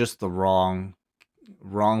me, just the wrong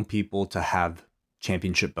people to have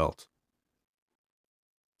championship belts.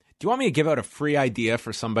 Do you want me to give out a free idea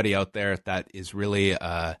for somebody out there that is really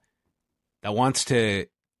that wants to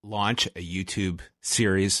launch a YouTube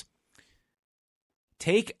series?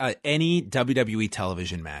 Take any WWE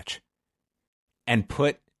television match and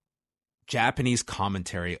put Japanese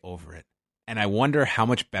commentary over it, and I wonder how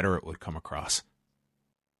much better it would come across.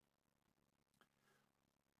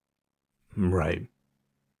 Right.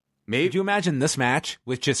 Maybe. Could you imagine this match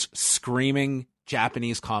with just screaming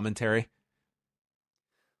Japanese commentary?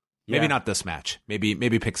 Yeah. Maybe not this match.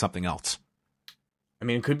 Maybe pick something else. I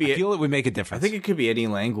mean, it could be. I feel it would make a difference. I think it could be any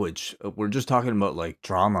language. We're just talking about like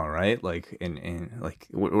drama, right? Like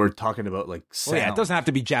we're talking about like sound. Well, yeah, it doesn't have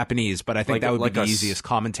to be Japanese, but I think that would be the easiest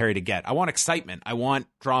commentary to get. I want excitement. I want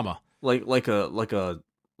drama. Like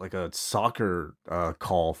a soccer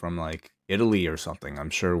call from like Italy or something. I'm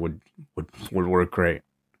sure would work great.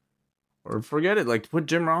 Or forget it. Like put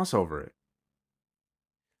Jim Ross over it.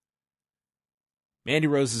 Mandy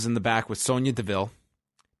Rose is in the back with Sonya Deville.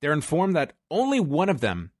 They're informed that only one of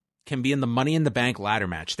them can be in the Money in the Bank ladder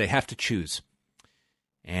match. They have to choose.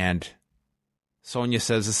 And Sonya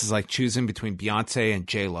says this is like choosing between Beyonce and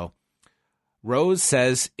J-Lo. Rose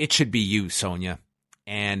says it should be you, Sonya.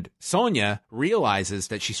 And Sonya realizes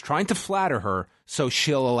that she's trying to flatter her, so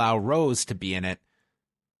she'll allow Rose to be in it.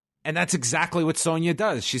 And that's exactly what Sonya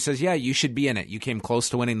does. She says, yeah, you should be in it. You came close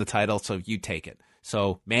to winning the title, so you take it.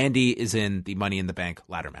 So Mandy is in the Money in the Bank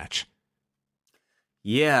ladder match.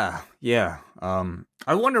 Yeah.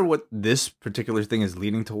 I wonder what this particular thing is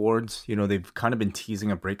leading towards. You know, they've kind of been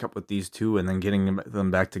teasing a breakup with these two and then getting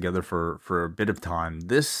them back together for a bit of time.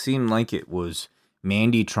 This seemed like it was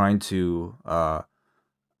Mandy trying to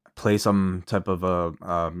play some type of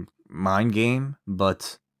a mind game,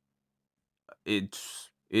 but it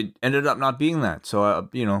ended up not being that. So,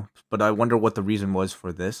 but I wonder what the reason was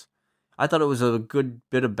for this. I thought it was a good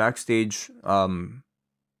bit of backstage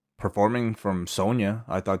performing from Sonya.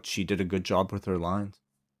 I thought she did a good job with her lines.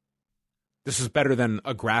 This is better than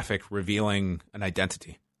a graphic revealing an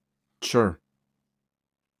identity. Sure.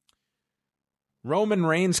 Roman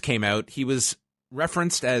Reigns came out. He was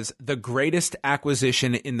referenced as the greatest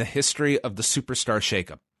acquisition in the history of the Superstar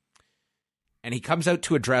Shakeup. And he comes out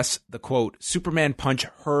to address the, quote, Superman punch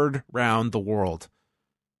heard round the world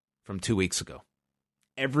from 2 weeks ago.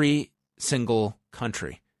 Every single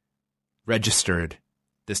country registered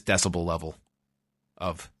this decibel level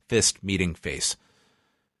of fist meeting face.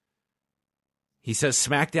 He says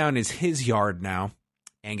SmackDown is his yard now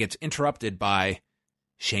and gets interrupted by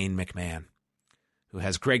Shane McMahon, who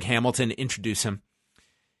has Greg Hamilton introduce him.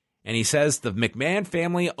 And he says the McMahon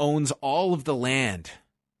family owns all of the land.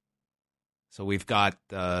 So we've got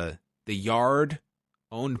the yard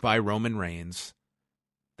owned by Roman Reigns,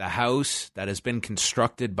 the house that has been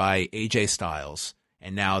constructed by AJ Styles,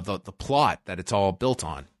 and now the plot that it's all built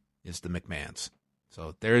on is the McMahons.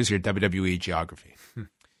 So there's your WWE geography.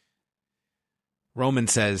 Roman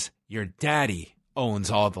says, your daddy owns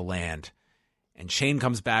all the land. And Shane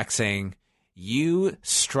comes back saying, you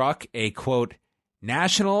struck a, quote,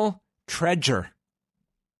 national treasure.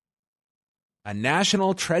 A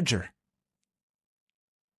national treasure.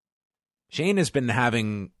 Shane has been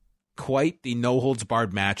having quite the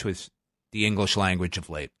no-holds-barred match with the English language of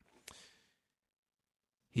late.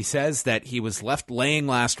 He says that he was left laying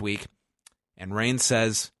last week, and Reigns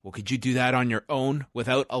says, well, could you do that on your own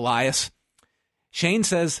without Elias? Shane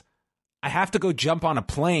says, I have to go jump on a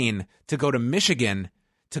plane to go to Michigan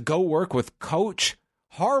to go work with Coach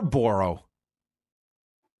Harborough.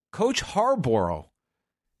 Coach Harborough.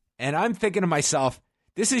 And I'm thinking to myself,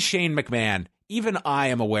 this is Shane McMahon. Even I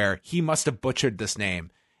am aware he must have butchered this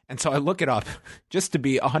name. And so I look it up just to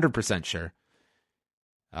be 100% sure.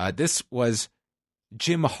 This was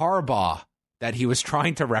Jim Harbaugh that he was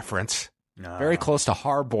trying to reference. Very close to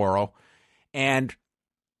Harborough. And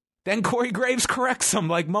then Corey Graves corrects him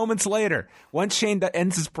like moments later. Once Shane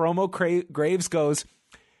ends his promo, Graves goes,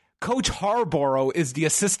 Coach Harborough is the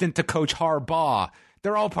assistant to Coach Harbaugh.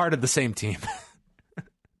 They're all part of the same team.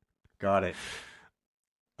 Got it.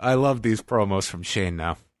 I love these promos from Shane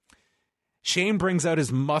now. Shane brings out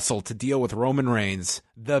his muscle to deal with Roman Reigns,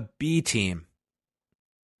 the B team.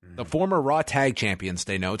 The former Raw Tag Champions,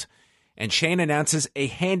 they note. And Shane announces a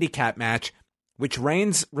handicap match, which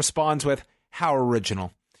Reigns responds with, how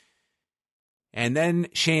original. And then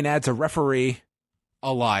Shane adds a referee,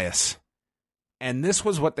 Elias. And this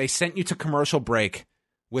was what they sent you to commercial break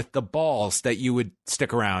with the balls that you would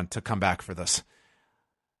stick around to come back for this.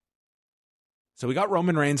 So we got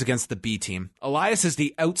Roman Reigns against the B team. Elias is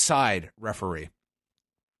the outside referee.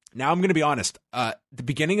 Now I'm going to be honest. The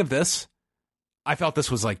beginning of this, I felt this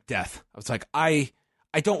was like death. I was like, I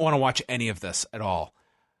don't want to watch any of this at all.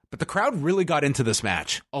 But the crowd really got into this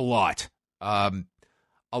match a lot.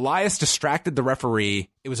 Elias distracted the referee.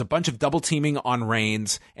 It was a bunch of double teaming on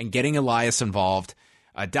Reigns and getting Elias involved.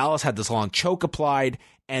 Dallas had this long choke applied,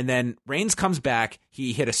 and then Reigns comes back.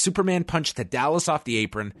 He hit a Superman punch to Dallas off the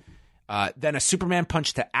apron. Then a Superman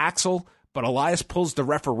punch to Axel, but Elias pulls the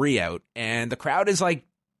referee out, and the crowd is like,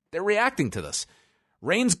 they're reacting to this.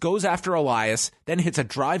 Reigns goes after Elias, then hits a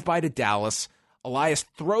drive-by to Dallas. Elias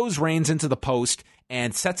throws Reigns into the post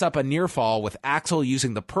and sets up a near fall with Axel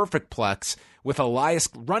using the perfect plex, with Elias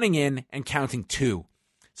running in and counting 2.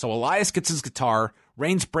 So Elias gets his guitar,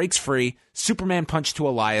 Reigns breaks free, Superman punch to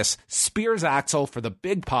Elias, spears Axel for the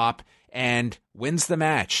big pop, and wins the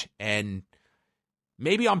match. And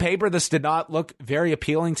maybe on paper this did not look very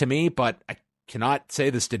appealing to me, but I cannot say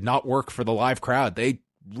this did not work for the live crowd. They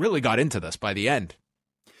really got into this by the end.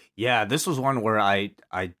 Yeah, this was one where I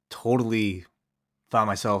totally found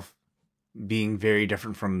myself being very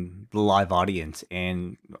different from the live audience,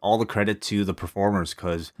 and all the credit to the performers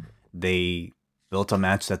because they built a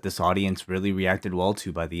match that this audience really reacted well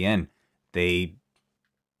to by the end. They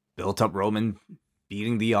built up Roman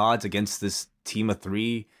beating the odds against this team of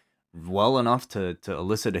 3 well enough to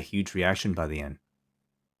elicit a huge reaction by the end.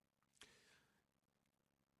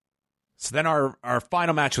 So then our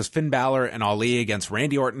final match was Finn Balor and Ali against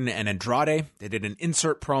Randy Orton and Andrade. They did an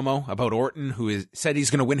insert promo about Orton, who said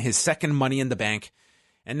he's going to win his second Money in the Bank.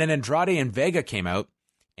 And then Andrade and Vega came out,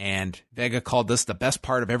 and Vega called this the best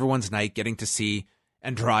part of everyone's night, getting to see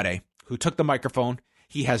Andrade, who took the microphone.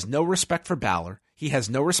 He has no respect for Balor. He has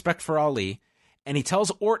no respect for Ali. And he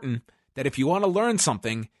tells Orton that if you want to learn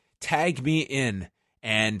something, tag me in,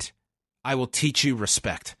 and I will teach you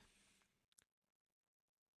respect.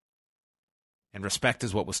 And respect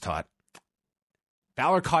is what was taught.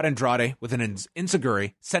 Balor caught Andrade with an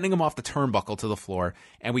enziguri, sending him off the turnbuckle to the floor,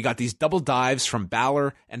 and we got these double dives from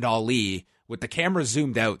Balor and Ali with the camera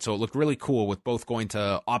zoomed out, so it looked really cool with both going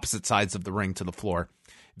to opposite sides of the ring to the floor.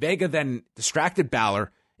 Vega then distracted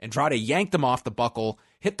Balor. Andrade yanked him off the buckle,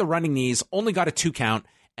 hit the running knees, only got a 2 count,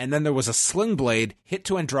 and then there was a sling blade hit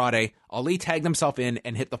to Andrade. Ali tagged himself in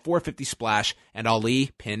and hit the 450 splash, and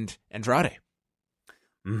Ali pinned Andrade.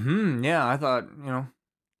 Yeah, I thought,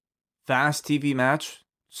 fast TV match,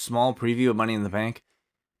 small preview of Money in the Bank.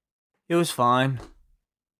 It was fine.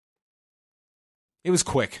 It was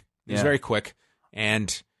quick. It was very quick.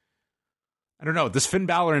 And I don't know, this Finn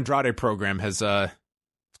Balor Andrade program has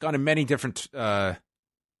it's gone in many different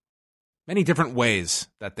ways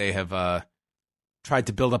that they have tried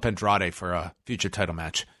to build up Andrade for a future title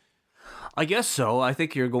match. I guess so. I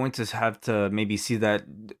think you're going to have to maybe see that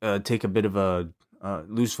take a bit of a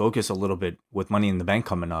lose focus a little bit with Money in the Bank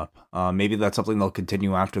coming up. Maybe that's something they'll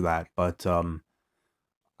continue after that, but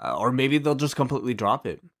or maybe they'll just completely drop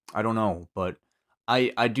it. I don't know, but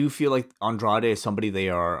I do feel like Andrade is somebody they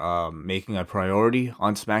are making a priority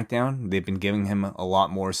on SmackDown. They've been giving him a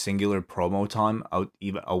lot more singular promo time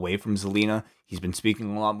even away from Zelina. He's been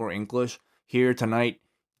speaking a lot more English. Here tonight,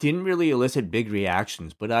 didn't really elicit big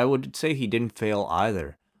reactions, but I would say he didn't fail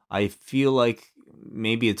either. I feel like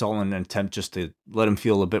maybe it's all an attempt just to let him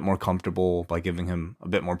feel a bit more comfortable by giving him a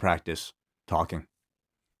bit more practice talking.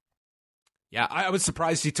 Yeah, I was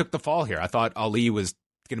surprised he took the fall here. I thought Ali was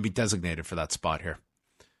going to be designated for that spot here,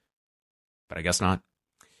 but I guess not.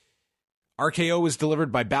 RKO was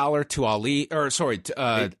delivered by Balor to Ali, I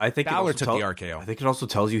think Balor took the RKO. I think it also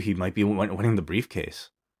tells you he might be winning the briefcase.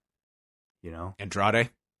 Andrade?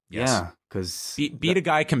 Yes. Yeah, because beat a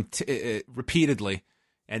guy repeatedly,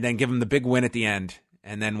 and then give him the big win at the end.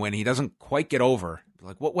 And then when he doesn't quite get over,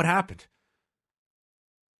 like, what happened?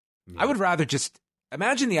 Yeah. I would rather just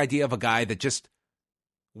imagine the idea of a guy that just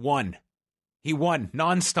won. He won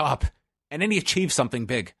nonstop, and then he achieved something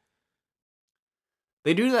big.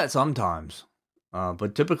 They do that sometimes,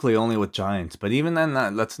 but typically only with giants. But even then,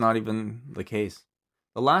 that's not even the case.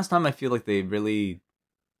 The last time I feel like they really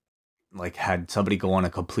had somebody go on a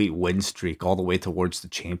complete win streak all the way towards the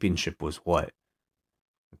championship was what?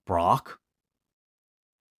 Brock?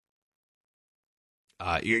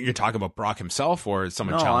 You're talking about Brock himself or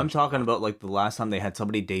someone challenged? No, I'm talking about the last time they had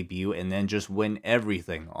somebody debut and then just win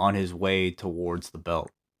everything on his way towards the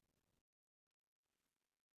belt.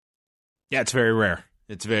 Yeah, it's very rare.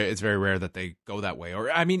 It's very rare that they go that way.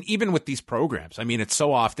 Or I mean, even with these programs, it's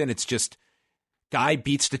so often it's just guy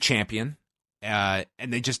beats the champion, and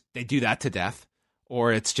they do that to death,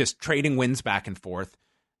 or it's just trading wins back and forth.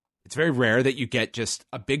 It's very rare that you get just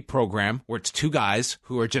a big program where it's two guys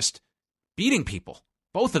who are just beating people.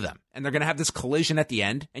 Both of them. And they're going to have this collision at the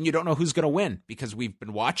end, and you don't know who's going to win because we've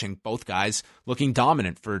been watching both guys looking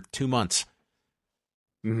dominant for 2 months.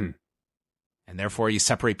 Mm-hmm. And therefore, you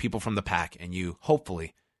separate people from the pack, and you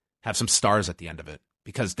hopefully have some stars at the end of it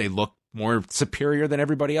because they look more superior than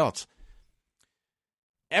everybody else.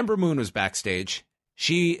 Ember Moon was backstage.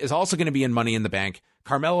 She is also going to be in Money in the Bank.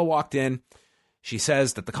 Carmella walked in. She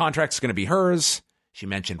says that the contract's going to be hers. She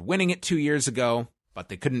mentioned winning it 2 years ago, but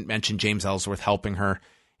they couldn't mention James Ellsworth helping her.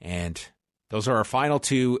 And those are our final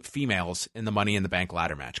two females in the Money in the Bank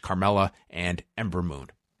ladder match, Carmella and Ember Moon.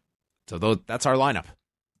 So that's our lineup.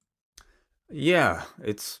 Yeah,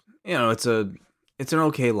 it's an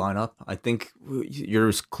okay lineup. I think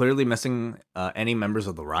you're clearly missing any members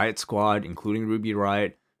of the Riot Squad, including Ruby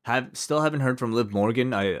Riott. Still haven't heard from Liv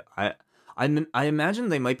Morgan. I imagine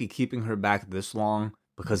they might be keeping her back this long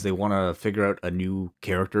because they want to figure out a new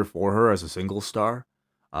character for her as a single star.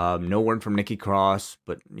 No word from Nikki Cross,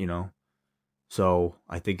 but so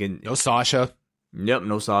I think no Sasha. Yep,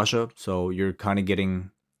 no Sasha. So you're kind of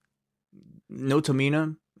getting no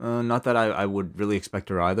Tamina. Not that I would really expect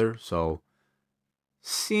her either. So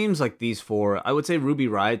seems like these four. I would say Ruby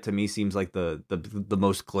Riott to me seems like the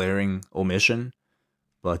most glaring omission,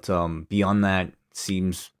 but beyond that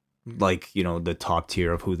seems like the top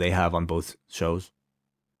tier of who they have on both shows.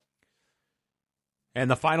 And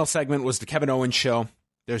the final segment was the Kevin Owens show.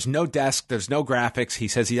 There's no desk, there's no graphics. He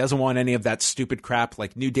says he doesn't want any of that stupid crap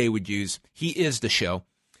like New Day would use. He is the show.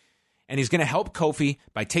 And he's going to help Kofi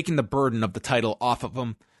by taking the burden of the title off of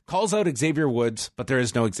him. calls out Xavier Woods, but there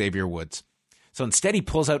is no Xavier Woods. So instead, he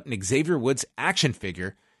pulls out an Xavier Woods action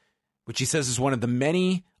figure, which he says is one of the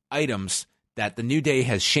many items that the New Day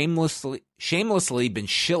has shamelessly been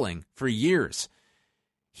shilling for years.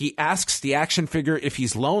 He asks the action figure if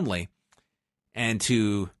he's lonely, and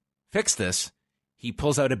to fix this, he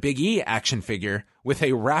pulls out a Big E action figure with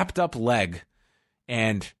a wrapped up leg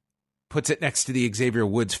and puts it next to the Xavier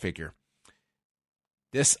Woods figure.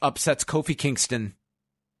 This upsets Kofi Kingston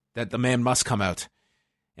that the man must come out.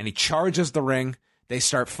 And he charges the ring. They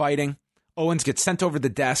start fighting. Owens gets sent over the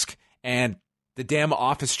desk, and the damn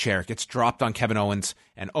office chair gets dropped on Kevin Owens,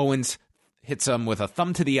 and Owens hits him with a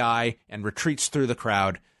thumb to the eye and retreats through the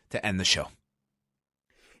crowd to end the show.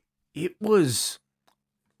 It was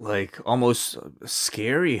like almost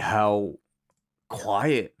scary how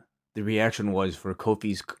quiet the reaction was for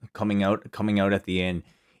Kofi's coming out at the end.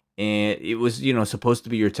 And it was, supposed to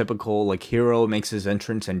be your typical like hero makes his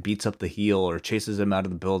entrance and beats up the heel or chases him out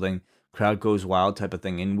of the building, crowd goes wild type of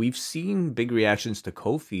thing. And we've seen big reactions to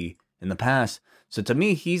Kofi in the past. So to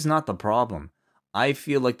me, he's not the problem. I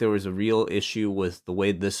feel like there was a real issue with the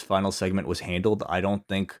way this final segment was handled. I don't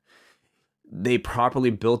think they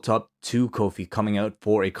properly built up to Kofi coming out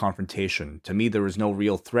for a confrontation. To me, there was no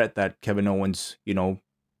real threat that Kevin Owens,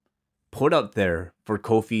 put up there for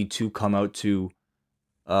Kofi to come out to,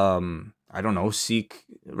 seek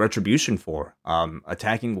retribution for.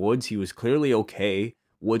 Attacking Woods, he was clearly okay.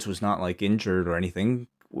 Woods was not like injured or anything.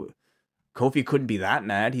 Kofi couldn't be that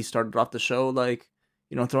mad. He started off the show like,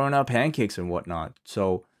 throwing out pancakes and whatnot.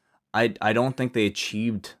 So I don't think they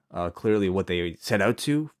achieved clearly what they set out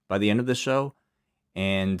to by the end of the show.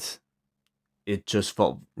 And it just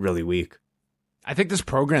felt really weak. I think this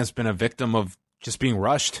program's been a victim of just being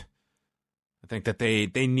rushed. I think that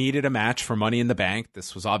they needed a match for Money in the Bank.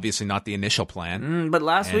 This was obviously not the initial plan. But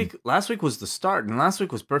last week was the start, and last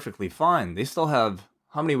week was perfectly fine. They still have,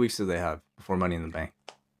 how many weeks do they have before Money in the Bank?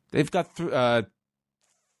 They've got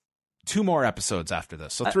 2 more episodes after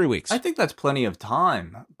this, so 3 weeks. I think that's plenty of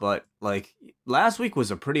time, but like last week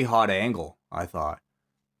was a pretty hot angle, I thought.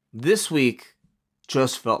 This week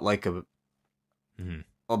just felt like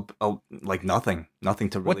like nothing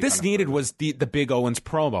to really. What this needed was the Big Owens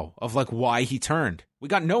promo of like why he turned. We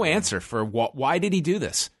got no answer for why did he do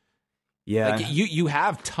this. Yeah, like you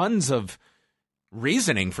have tons of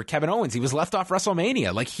reasoning for Kevin Owens. He was left off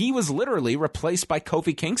WrestleMania. Like he was literally replaced by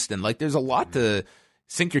Kofi Kingston. Like there's a lot to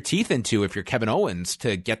sink your teeth into if you're Kevin Owens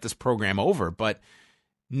to get this program over, but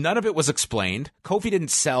none of it was explained. Kofi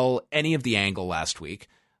didn't sell any of the angle last week.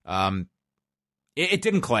 It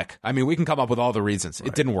didn't click. I mean, we can come up with all the reasons. Right.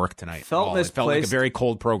 It didn't work tonight. It felt like a very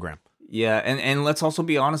cold program. Yeah, and let's also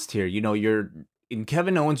be honest here. You're in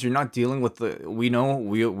Kevin Owens, you're not dealing with we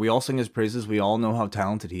all sing his praises. We all know how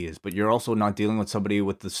talented he is, but you're also not dealing with somebody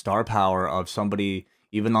with the star power of somebody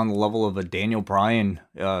even on the level of a Daniel Bryan,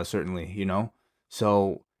 certainly,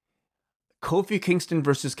 So Kofi Kingston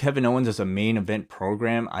versus Kevin Owens as a main event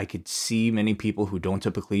program, I could see many people who don't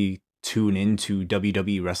typically tune into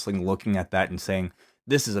WWE wrestling looking at that and saying,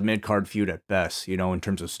 this is a mid-card feud at best, in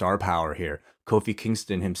terms of star power here. Kofi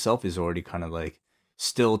Kingston himself is already kind of like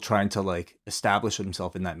still trying to like establish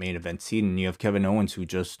himself in that main event scene. And you have Kevin Owens who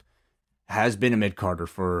just has been a mid-carder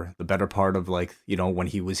for the better part of like, when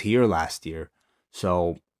he was here last year.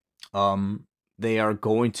 So they are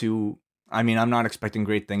going to, I'm not expecting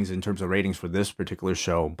great things in terms of ratings for this particular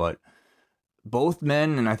show, but both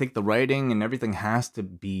men, and I think the writing and everything has to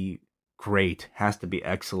be great, has to be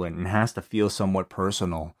excellent, and has to feel somewhat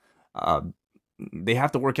personal. They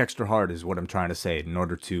have to work extra hard is what I'm trying to say in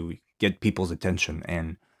order to get people's attention,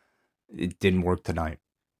 and it didn't work tonight.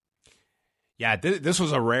 Yeah, this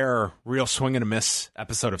was a rare, real swing and a miss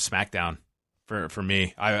episode of SmackDown for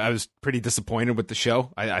me. I was pretty disappointed with the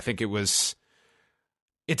show. I think it's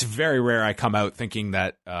very rare I come out thinking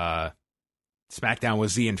that SmackDown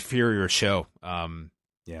was the inferior show.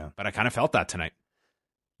 Yeah. But I kind of felt that tonight.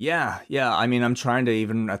 Yeah. I'm trying to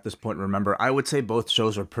even at this point remember. I would say both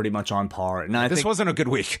shows are pretty much on par. And this wasn't a good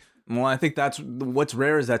week. Well, I think that's what's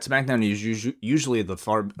rare is that SmackDown is usually the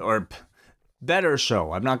far or better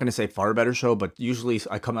show. I'm not going to say far better show, but usually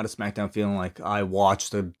I come out of SmackDown feeling like I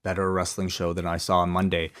watched a better wrestling show than I saw on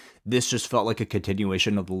Monday. This just felt like a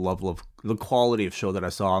continuation of the level of the quality of show that I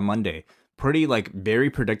saw on Monday. Pretty like very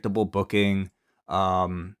predictable booking.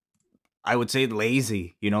 I would say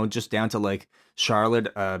lazy, just down to like Charlotte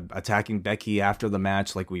attacking Becky after the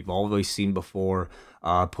match like we've always seen before,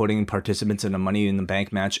 putting participants in a Money in the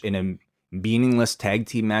Bank match in a meaningless tag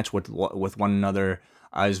team match with one another.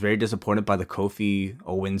 I was very disappointed by the Kofi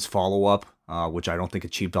Owens follow-up, which I don't think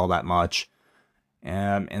achieved all that much.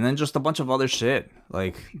 And then just a bunch of other shit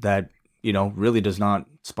like that, really does not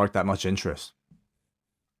spark that much interest.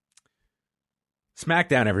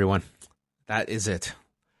 SmackDown, everyone. That is it.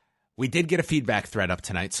 We did get a feedback thread up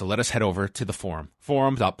tonight, so let us head over to the forum.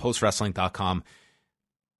 Forum.postwrestling.com.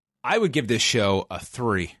 I would give this show a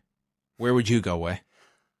 3. Where would you go, Way?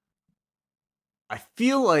 I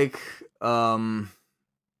feel like I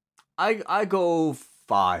go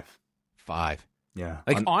 5. 5. Yeah.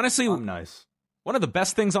 Honestly, I'm nice. One of the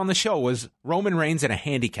best things on the show was Roman Reigns in a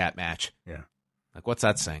handicap match. Yeah. What's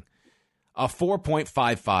that saying? A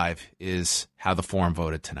 4.55 is how the forum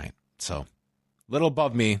voted tonight. So, little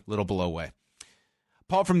above me, little below Way.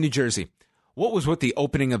 Paul from New Jersey. What was with the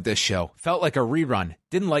opening of this show? Felt like a rerun.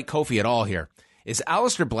 Didn't like Kofi at all here. Is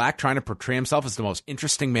Aleister Black trying to portray himself as the most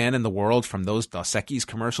interesting man in the world from those Dos Equis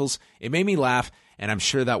commercials? It made me laugh, and I'm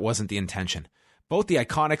sure that wasn't the intention. Both the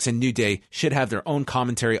Iconics and New Day should have their own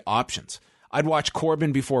commentary options. I'd watch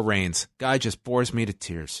Corbin before Reigns. Guy just bores me to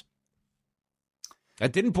tears.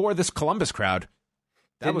 That didn't bore this Columbus crowd.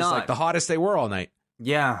 That was like the hottest they were all night.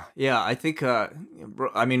 Yeah. I think,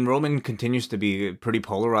 Roman continues to be pretty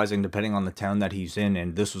polarizing depending on the town that he's in,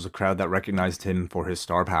 and this was a crowd that recognized him for his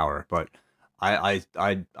star power. But I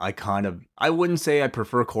wouldn't say I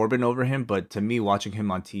prefer Corbin over him, but to me, watching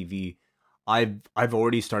him on TV, I've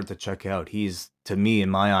already started to check out. He's, to me, in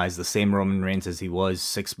my eyes, the same Roman Reigns as he was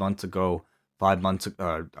 6 months ago, 5 months,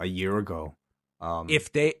 a year ago.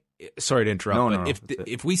 Sorry to interrupt,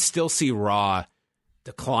 if we still see Raw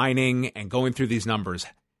declining and going through these numbers,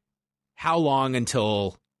 how long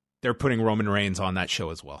until they're putting Roman Reigns on that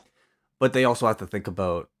show as well? But they also have to think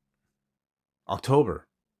about October.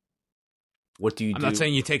 What do you do? I'm not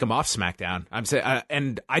saying you take him off SmackDown. I'm saying,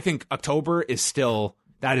 and I think October is still,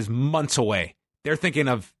 that is months away. They're thinking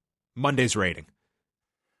of Monday's rating.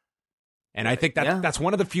 And I think that's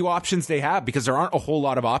one of the few options they have, because there aren't a whole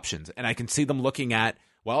lot of options. And I can see them looking at,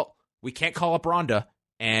 well, we can't call up Ronda,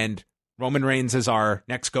 and Roman Reigns is our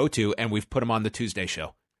next go-to, and we've put him on the Tuesday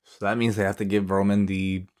show. So that means they have to give Roman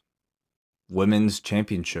the women's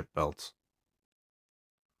championship belts.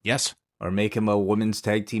 Yes. Or make him a women's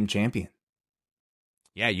tag team champion.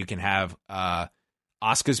 Yeah, you can have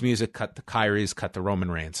Asuka's music cut to Kairi's, cut to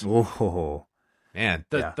Roman Reigns. Oh, man,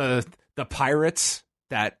 the pirates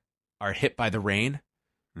that are hit by the rain.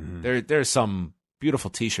 Mm-hmm. There's some beautiful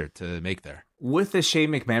T-shirt to make there. With the Shane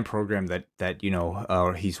McMahon program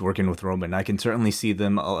that he's working with Roman, I can certainly see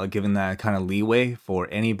them giving that kind of leeway for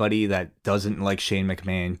anybody that doesn't like Shane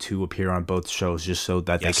McMahon to appear on both shows, just so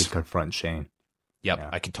that they can confront Shane. Yep, yeah.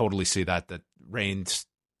 I can totally see that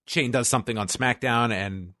Shane does something on SmackDown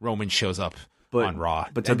and Roman shows up on Raw.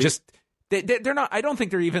 But they're not. I don't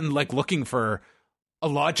think they're even like looking for a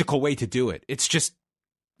logical way to do it. It's just,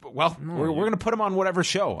 we're going to put him on whatever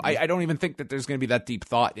show. I don't even think that there's going to be that deep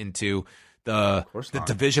thought into the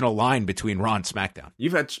divisional line between Raw and SmackDown.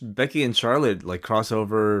 You've had Becky and Charlotte like cross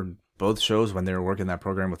over both shows when they were working that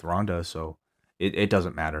program with Ronda, so it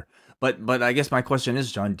doesn't matter. But I guess my question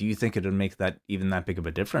is, John, do you think it would make that even that big of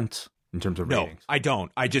a difference in terms of ratings? No, I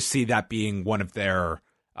don't. I just see that being one of their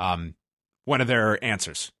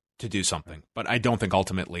answers to do something. But I don't think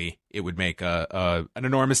ultimately it would make an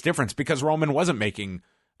enormous difference, because Roman wasn't making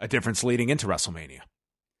a difference leading into WrestleMania.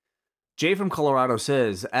 Jay from Colorado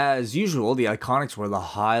says, as usual, the Iconics were the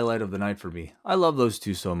highlight of the night for me. I love those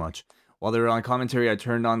two so much. While they were on commentary, I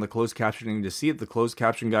turned on the closed captioning to see if the closed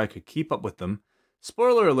caption guy could keep up with them.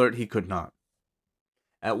 Spoiler alert, he could not.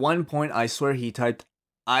 At one point, I swear he typed,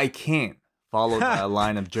 "I can't," followed by a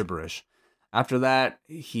line of gibberish. After that,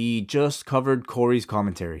 he just covered Corey's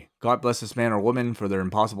commentary. God bless this man or woman for their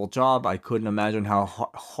impossible job. I couldn't imagine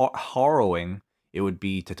how harrowing it would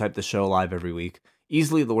be to type the show live every week.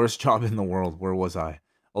 Easily the worst job in the world. Where was I?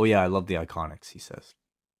 Oh yeah, I love the Iconics, he says.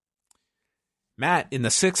 Matt in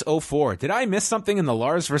the 604. Did I miss something in the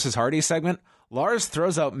Lars versus Hardy segment? Lars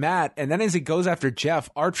throws out Matt, and then as he goes after Jeff,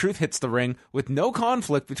 R-Truth hits the ring with no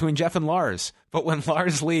conflict between Jeff and Lars. But when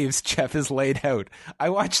Lars leaves, Jeff is laid out. I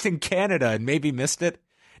watched in Canada and maybe missed it.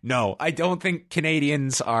 No, I don't think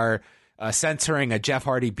Canadians are censoring a Jeff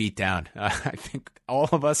Hardy beatdown. I think all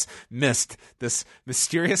of us missed this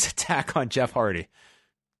mysterious attack on Jeff Hardy.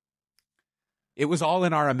 It was all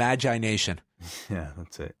in our imagination. Yeah,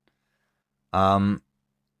 that's it.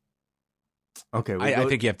 Okay, I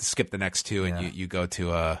think you have to skip the next two, and you go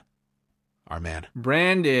to our man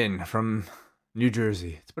Brandon from New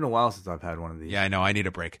Jersey. It's been a while since I've had one of these. Yeah, I know. I need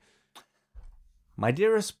a break. My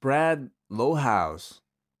dearest Brad Lowhouse.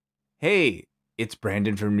 Hey, it's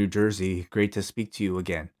Brandon from New Jersey. Great to speak to you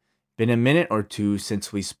again. Been a minute or two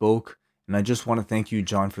since we spoke, And I just want to thank you,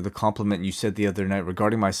 John, for the compliment you said the other night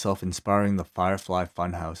regarding myself inspiring the Firefly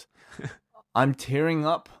Funhouse. I'm tearing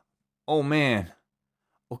up. Oh, man.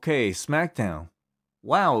 Okay, SmackDown.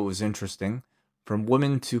 Wow, it was interesting. From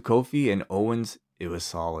women to Kofi and Owens, it was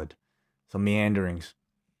solid. Some meanderings.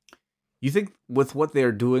 You think with what they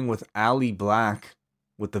are doing with Ali Black,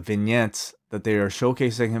 with the vignettes, that they are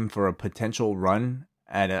showcasing him for a potential run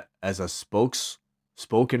as a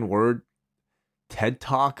spoken word TED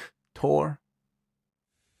Talk tour?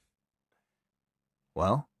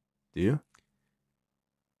 Well, do you?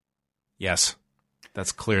 Yes.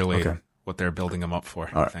 That's clearly what they're building him up for,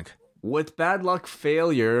 I think. With Bad Luck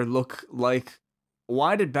Failure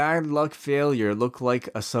why did Bad Luck Failure look like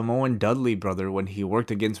a Samoan Dudley brother when he worked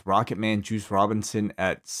against Rocket Man Juice Robinson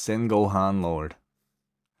at Sengohan Lord?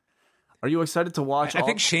 Are you excited to watch? I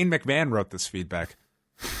think Shane McMahon wrote this feedback.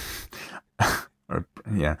 Are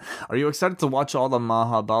you excited to watch all the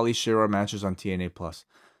Mahabali Shera matches on TNA Plus?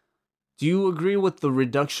 Do you agree with the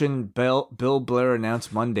reduction Bill Blair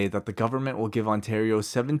announced Monday that the government will give Ontario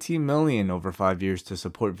 $17 million over 5 years to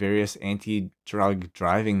support various anti-drug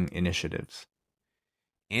driving initiatives?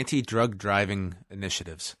 Anti-drug driving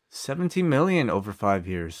initiatives. $17 million over 5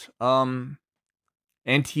 years.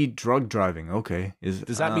 Anti-drug driving. Okay.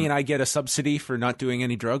 Does that mean I get a subsidy for not doing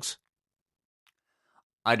any drugs?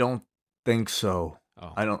 I don't think so.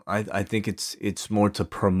 Oh. I think it's more to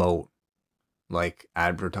promote, like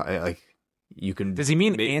advertise, like you can. Does he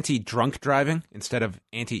mean anti-drunk driving instead of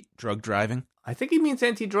anti-drug driving? I think he means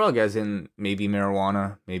anti-drug, as in maybe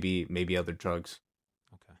marijuana, maybe other drugs.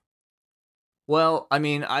 Okay. Well, I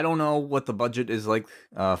mean, I don't know what the budget is like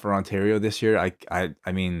for Ontario this year. I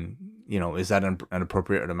mean, is that an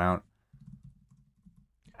appropriate amount?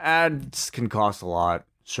 Ads can cost a lot,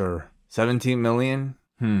 sure. 17 million?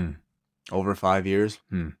 Over 5 years?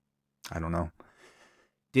 I don't know.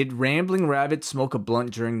 Did Rambling Rabbit smoke a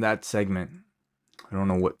blunt during that segment? I don't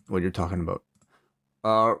know what you're talking about.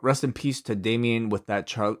 Rest in peace to Damien with that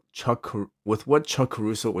what Chuck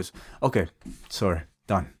Caruso was. Okay, sorry,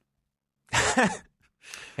 done.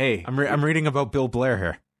 Hey, I'm reading about Bill Blair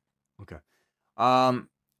here. Okay,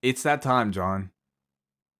 it's that time, John.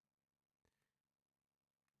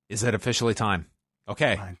 Is it officially time?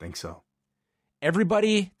 Okay, I think so.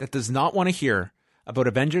 Everybody that does not want to hear about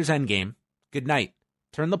Avengers Endgame, good night.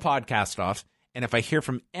 Turn the podcast off, and if I hear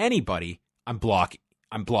from anybody, I'm blocking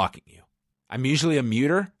you. I'm usually a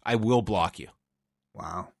muter. I will block you.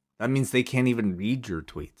 Wow. That means they can't even read your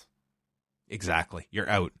tweets. Exactly. You're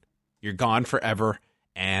out. You're gone forever,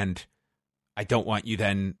 and I don't want you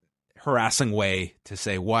then harassing Way to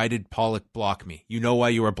say, why did Pollock block me? You know why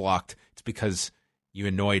you were blocked. It's because you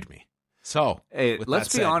annoyed me. So, hey,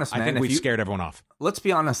 let's be honest, man. I think we've scared everyone off. Let's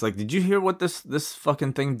be honest. Like, did you hear what this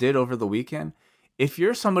fucking thing did over the weekend? If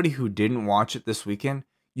you're somebody who didn't watch it this weekend,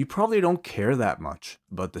 you probably don't care that much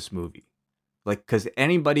about this movie. Like, because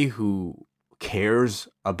anybody who cares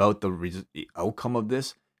about the outcome of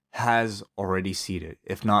this has already seen it,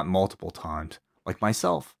 if not multiple times, like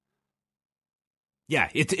myself. Yeah,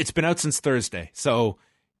 it's been out since Thursday, so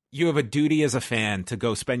you have a duty as a fan to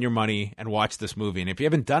go spend your money and watch this movie. And if you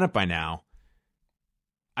haven't done it by now,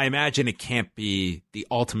 I imagine it can't be the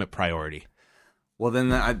ultimate priority. Well,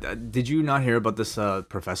 then, did you not hear about this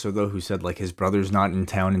professor, though, who said, like, his brother's not in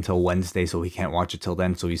town until Wednesday, so he can't watch it till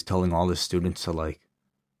then, so he's telling all his students to, like,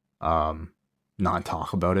 not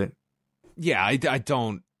talk about it? Yeah, I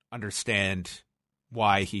don't understand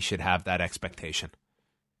why he should have that expectation.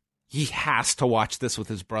 He has to watch this with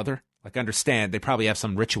his brother. Like, understand, they probably have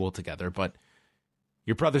some ritual together, but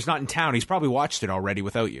your brother's not in town. He's probably watched it already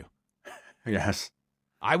without you. Yes.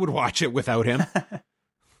 I would watch it without him.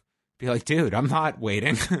 Be like, dude, I'm not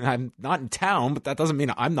waiting. I'm not in town, but that doesn't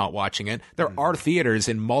mean I'm not watching it. There are theaters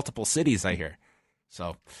in multiple cities, I hear.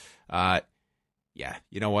 So, yeah,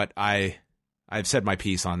 you know what? I've said my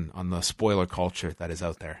piece on the spoiler culture that is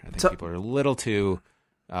out there. I think people are a little too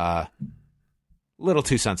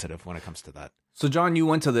sensitive when it comes to that. So, John, you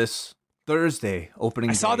went to this Thursday opening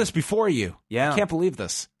day. I saw this before you. Yeah. I can't believe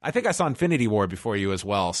this. I think I saw Infinity War before you as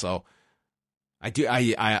well. So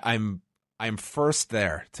I'm first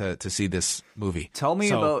there to see this movie. Tell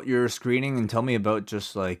me about your screening and tell me about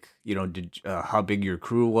just like, how big your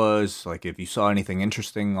crew was, like if you saw anything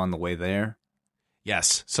interesting on the way there.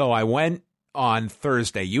 Yes. So I went on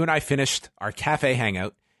Thursday. You and I finished our cafe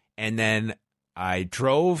hangout, and then I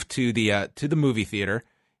drove to the movie theater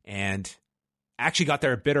and actually got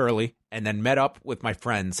there a bit early and then met up with my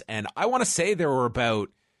friends. And I want to say there were about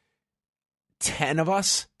 10 of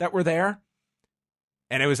us that were there.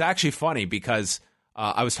 And it was actually funny because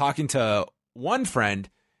I was talking to one friend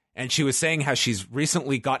And she was saying how she's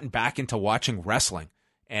recently gotten back into watching wrestling,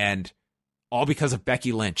 and all because of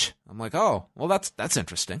Becky Lynch. I'm like, oh, well, that's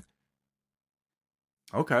interesting.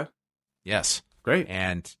 Okay. Yes. Great.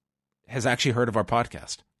 And has actually heard of our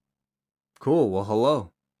podcast. Cool. Well,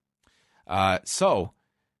 hello. So,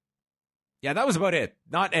 yeah, that was about it.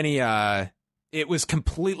 Not any, it was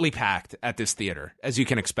completely packed at this theater, as you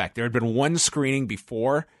can expect. There had been one screening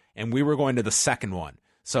before, and we were going to the second one.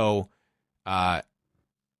 So, my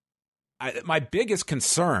biggest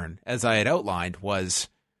concern, as I had outlined, was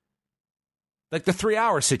like the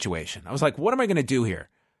 3-hour situation. I was like, what am I going to do here?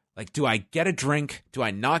 Like, do I get a drink? Do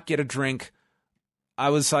I not get a drink? I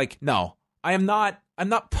was like, no, I'm not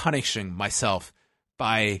punishing myself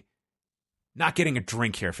by not getting a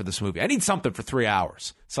drink here for this movie. I need something for 3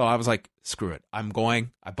 hours. So I was like, screw it. I'm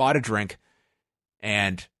going. I bought a drink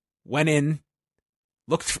and went in,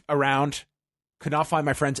 looked around, could not find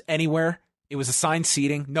my friends anywhere. It was assigned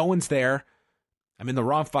seating. No one's there. I'm in the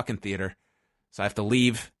wrong fucking theater. So I have to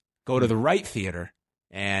leave, go to the right theater,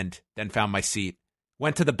 and then found my seat.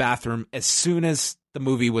 Went to the bathroom as soon as the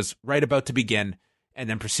movie was right about to begin, and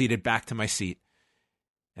then proceeded back to my seat.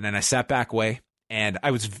 And then I sat back away, and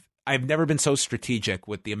I've never been so strategic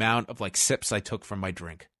with the amount of like sips I took from my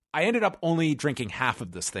drink. I ended up only drinking half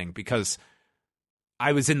of this thing because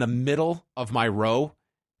I was in the middle of my row.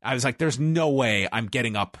 I was like, there's no way I'm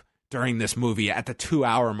getting up during this movie at the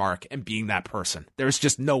 2-hour mark and being that person. There's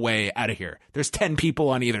just no way out of here. There's 10 people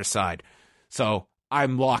on either side. So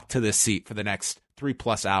I'm locked to this seat for the next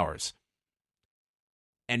 3+ hours.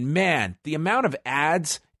 And man, the amount of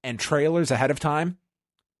ads and trailers ahead of time,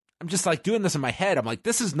 I'm just like doing this in my head. I'm like,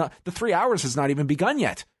 this is not, the 3 hours has not even begun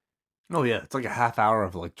yet. Oh yeah, it's like a half hour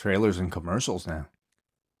of like trailers and commercials now.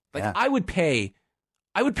 Like Yeah. I would pay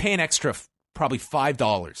an extra probably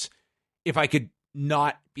 $5 if I could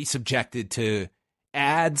not be subjected to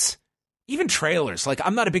ads, even trailers. Like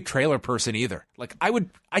I'm not a big trailer person either. Like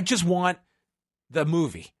I just want the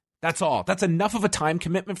movie. That's all. That's enough of a time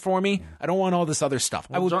commitment for me. I don't want all this other stuff.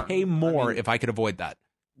 Well, I would John, pay more if I could avoid that.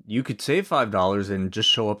 You could save $5 and just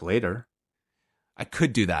show up later. I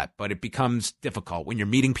could do that, but it becomes difficult when you're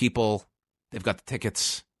meeting people. They've got the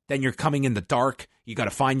tickets. Then you're coming in the dark. You got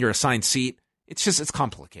to find your assigned seat. It's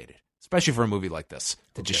complicated, especially for a movie like this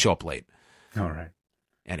to just show up late. All right.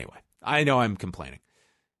 Anyway, I know I'm complaining.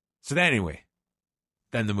 So then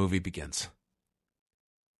the movie begins.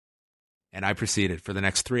 And I proceeded for the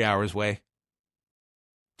next 3 hours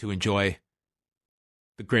to enjoy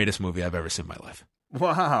the greatest movie I've ever seen in my life.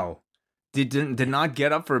 Wow. Did not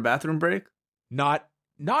get up for a bathroom break? Not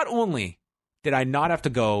only did I not have to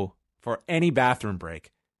go for any bathroom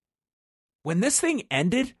break, when this thing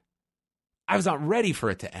ended, I was not ready for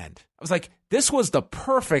it to end. I was like, this was the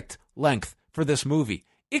perfect length for this movie.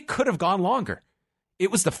 It could have gone longer. It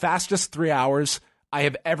was the fastest 3 hours I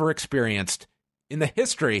have ever experienced in the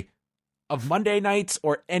history of Monday nights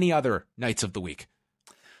or any other nights of the week.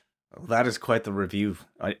 That is quite the review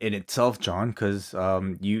in itself, John, because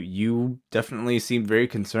you definitely seemed very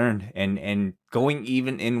concerned and going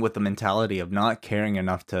even in with the mentality of not caring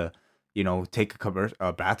enough to, take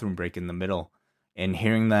a bathroom break in the middle, and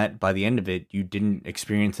hearing that by the end of it, you didn't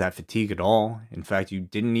experience that fatigue at all. In fact, you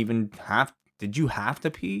didn't even did you have to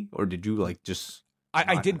pee, or did you like just...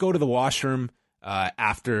 I did go to the washroom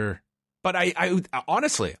after, but I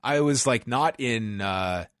honestly, I was like not in,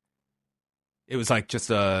 it was like just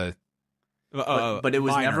but it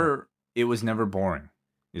was minor. never boring,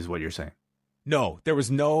 is what you're saying. No, there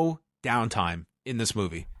was no downtime in this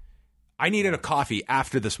movie. I needed a coffee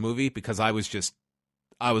after this movie because I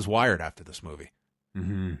was wired after this movie.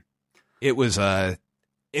 Mm-hmm. It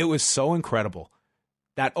was so incredible.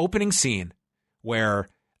 That opening scene where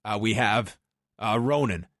we have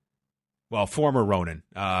Ronan, well, former Ronan,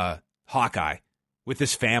 Hawkeye, with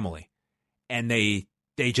his family, and they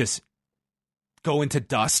just go into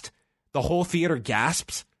dust. The whole theater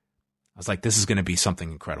gasps. I was like, this is going to be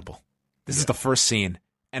something incredible. This is the first scene,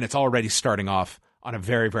 and it's already starting off on a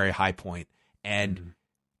very, very high point. And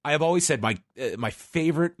I have always said my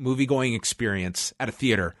favorite movie-going experience at a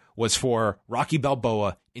theater was for Rocky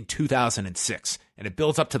Balboa in 2006. And it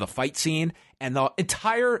builds up to the fight scene, and the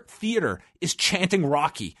entire theater is chanting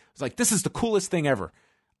Rocky. I was like, this is the coolest thing ever.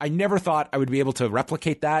 I never thought I would be able to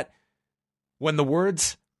replicate that. When the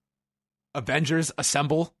words Avengers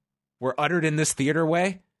Assemble were uttered in this theater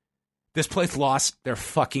way, this place lost their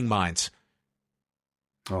fucking minds.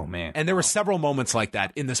 Oh, man. And there were several moments like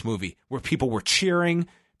that in this movie where people were cheering.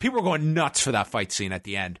 People were going nuts for that fight scene at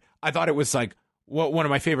the end. I thought it was like one of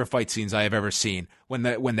my favorite fight scenes I have ever seen. When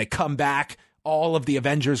they come back, all of the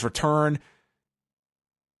Avengers return.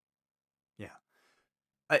 Yeah.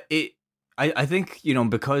 I think,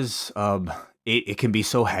 because it can be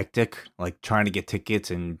so hectic, like trying to get tickets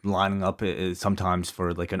and lining up sometimes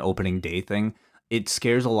for like an opening day thing. It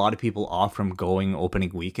scares a lot of people off from going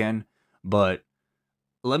opening weekend. But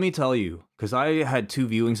let me tell you, because I had 2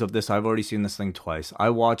 viewings of this. I've already seen this thing twice. I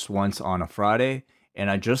watched once on a Friday,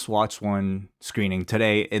 and I just watched one screening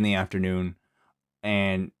today in the afternoon.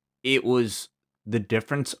 And it was the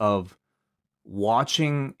difference of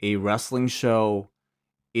watching a wrestling show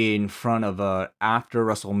in front of a after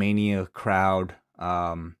WrestleMania crowd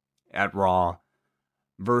at Raw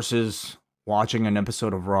versus watching an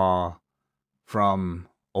episode of Raw from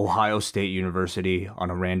Ohio State University on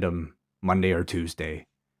a random Monday or Tuesday.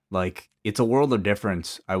 Like, it's a world of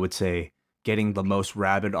difference, I would say, getting the most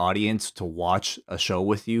rabid audience to watch a show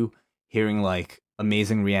with you, hearing like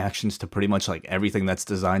amazing reactions to pretty much like everything that's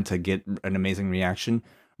designed to get an amazing reaction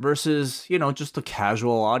versus, just a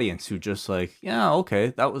casual audience who just like, yeah,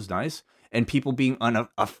 okay, that was nice. And people being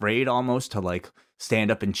afraid almost to like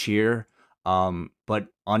stand up and cheer. But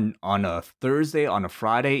on a Thursday, on a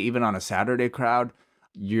Friday, even on a Saturday crowd,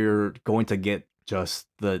 you're going to get just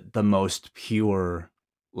the most pure,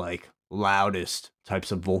 like loudest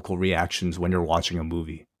types of vocal reactions when you're watching a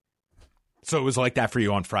movie. So it was like that for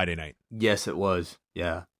you on Friday night? Yes, it was.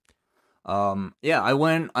 Yeah. I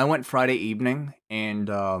went Friday evening, and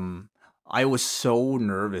I was so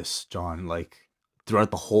nervous, John, like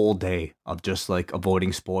throughout the whole day of just like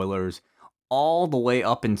avoiding spoilers all the way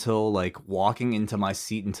up until like walking into my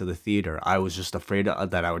seat into the theater. I was just afraid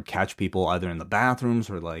that I would catch people either in the bathrooms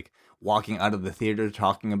or like walking out of the theater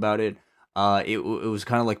talking about it. It was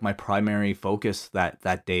kind of like my primary focus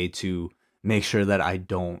that day to make sure that I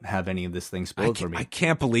don't have any of this thing spoiled for me. I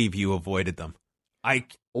can't believe you avoided them.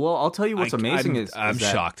 Well, I'll tell you what's amazing I'm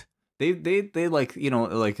shocked. They like,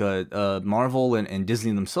 Marvel and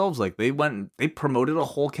Disney themselves, like they promoted a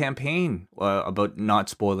whole campaign about not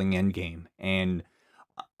spoiling Endgame. And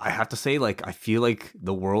I have to say, like, I feel like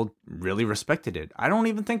the world really respected it. I don't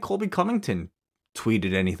even think Colby Covington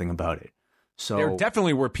tweeted anything about it. So there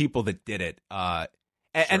definitely were people that did it.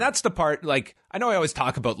 And that's the part, like, I know I always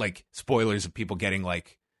talk about like spoilers of people getting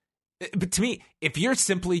like, but to me, if you're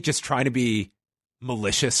simply just trying to be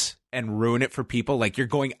malicious and ruin it for people, like you're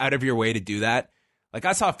going out of your way to do that. Like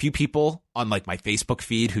I saw a few people on like my Facebook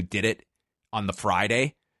feed who did it on the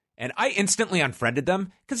Friday, and I instantly unfriended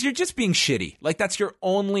them because you're just being shitty. Like that's your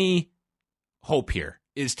only hope here,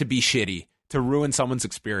 is to be shitty, to ruin someone's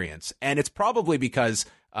experience. And it's probably because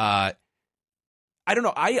I don't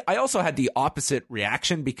know. I also had the opposite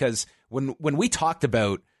reaction because when we talked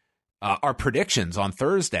about our predictions on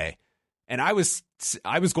Thursday, and I was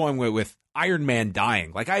going with Iron Man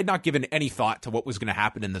dying. Like I had not given any thought to what was going to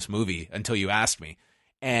happen in this movie until you asked me.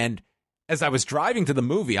 And as I was driving to the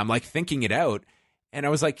movie, I'm like thinking it out, and I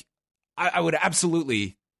was like, I would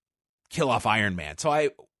absolutely kill off Iron Man. So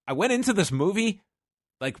I went into this movie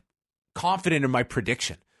like confident in my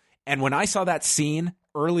prediction. And when I saw that scene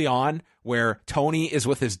early on where Tony is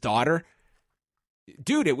with his daughter,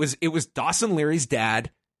 dude, it was Dawson Leary's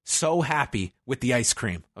dad so happy with the ice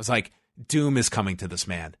cream. I was like, doom is coming to this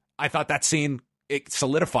man. I thought that scene, it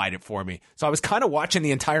solidified it for me. So I was kind of watching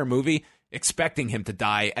the entire movie expecting him to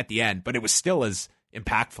die at the end, but it was still as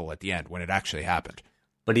impactful at the end when it actually happened.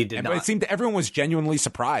 But he did not. But it seemed everyone was genuinely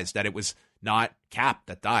surprised that it was not Cap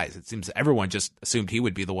that dies. It seems everyone just assumed he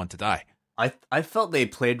would be the one to die. I felt they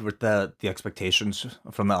played with the expectations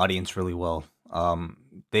from the audience really well.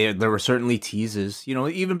 There were certainly teases,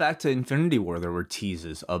 even back to Infinity War, there were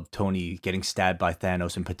teases of Tony getting stabbed by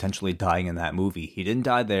Thanos and potentially dying in that movie. He didn't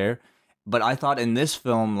die there, but I thought in this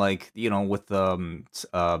film, like, with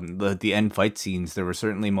the end fight scenes, there were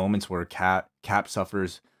certainly moments where Cap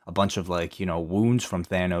suffers a bunch of like, wounds from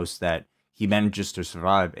Thanos that he manages to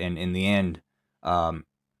survive. And in the end,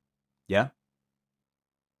 yeah.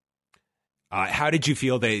 How did you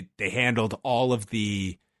feel they handled all of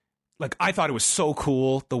the, like, I thought it was so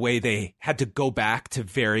cool the way they had to go back to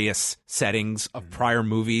various settings of prior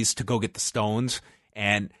movies to go get the stones.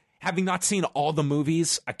 And having not seen all the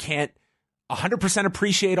movies, I can't 100%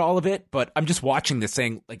 appreciate all of it, but I'm just watching this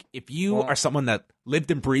saying, like, if you are someone that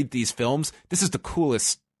lived and breathed these films, this is the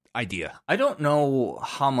coolest idea. I don't know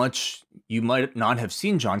how much you might not have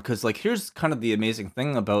seen, John, because, like, here's kind of the amazing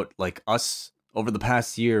thing about, like, us over the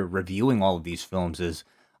past year reviewing all of these films is,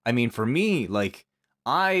 I mean, for me, like,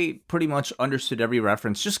 I pretty much understood every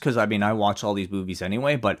reference just because, I mean, I watch all these movies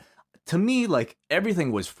anyway, but to me, like,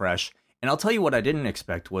 everything was fresh. And I'll tell you what I didn't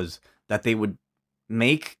expect was that they would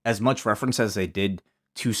make as much reference as they did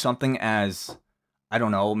to something as, I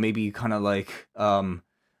don't know, maybe kind of like... The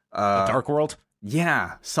Dark World?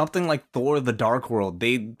 Yeah, something like Thor: The Dark World.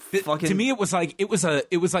 They fucking To me, it was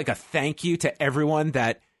like a thank you to everyone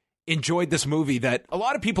that enjoyed this movie that a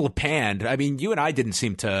lot of people have panned. I mean, you and I didn't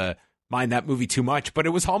seem to mind that movie too much, but it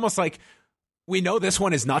was almost like, we know this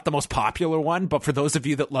one is not the most popular one, but for those of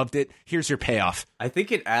you that loved it, here's your payoff. I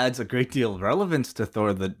think it adds a great deal of relevance to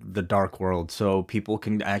Thor: The Dark World, so people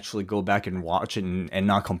can actually go back and watch it and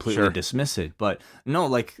not completely dismiss it. But no,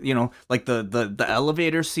 like, you know, like the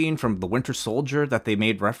elevator scene from The Winter Soldier that they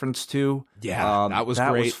made reference to. Yeah, that was great.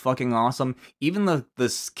 That was fucking awesome. Even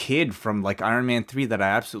this kid from like Iron Man 3 that I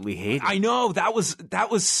absolutely hated. I know, that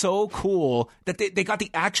was so cool that they got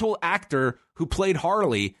the actual actor who played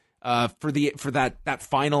Harley for that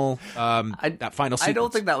final sequence. I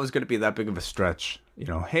don't think that was going to be that big of a stretch. You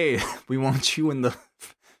know, hey, we want you in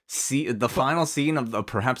the final scene of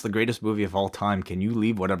perhaps the greatest movie of all time. Can you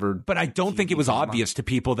leave whatever? But I don't think it was obvious to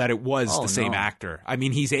people that it was the same actor. I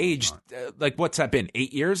mean, he's aged like, what's that been?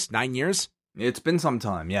 8 years? 9 years? It's been some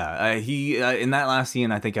time, yeah. He in that last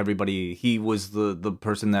scene, I think he was the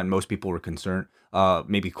person that most people were concerned,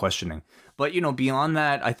 maybe questioning. But you know, beyond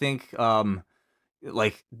that, I think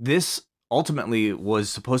like this ultimately was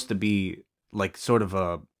supposed to be like sort of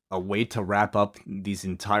a way to wrap up these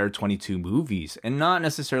entire 22 movies, and not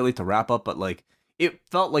necessarily to wrap up, but like it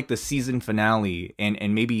felt like the season finale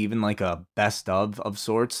and maybe even like a best of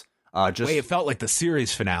sorts. It felt like the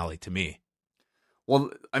series finale to me.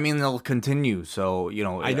 Well, I mean, they'll continue, so you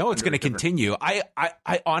know. I know it's going to continue. I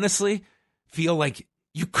honestly feel like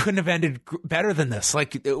you couldn't have ended better than this.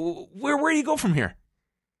 Like, where do you go from here?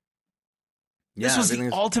 Yeah, this was the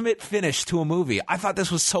ultimate finish to a movie. I thought this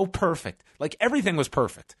was so perfect. Like, everything was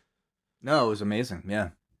perfect. No, it was amazing.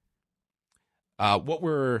 Yeah. What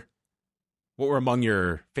were among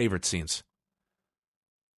your favorite scenes?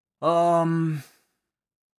 I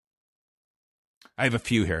have a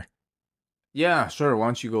few here. Yeah, sure. Why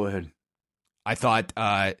don't you go ahead? I thought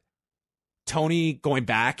Tony going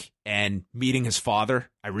back and meeting his father.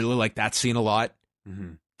 I really liked that scene a lot.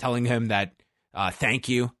 Mm-hmm. Telling him that thank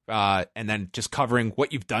you, and then just covering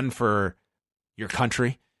what you've done for your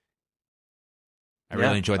country. I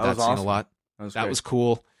really enjoyed that scene a lot. That was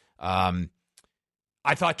cool. I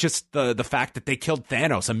thought just the fact that they killed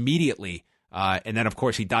Thanos immediately, and then of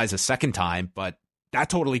course he dies a second time, but that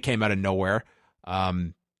totally came out of nowhere.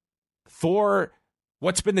 Thor,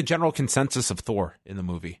 what's been the general consensus of Thor in the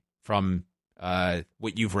movie from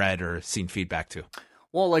what you've read or seen feedback to?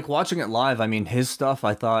 Well, like watching it live, I mean, his stuff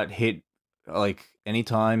I thought hit like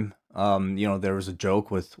anytime you know, there was a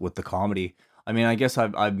joke with the comedy. I mean, I guess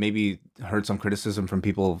I've maybe heard some criticism from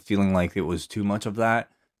people feeling like it was too much of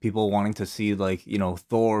that. People wanting to see, like, you know,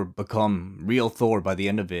 Thor become real Thor by the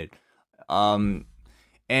end of it. And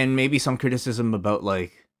maybe some criticism about,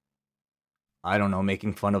 like, I don't know,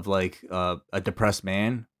 making fun of like a depressed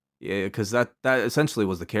man. Yeah, because that essentially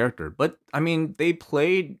was the character. But I mean, he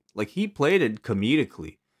played it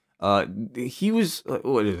comedically. He was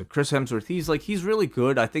what is it, Chris Hemsworth? He's really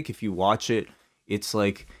good. I think if you watch it, it's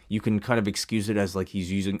like you can kind of excuse it as like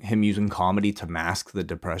he's using comedy to mask the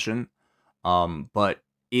depression. But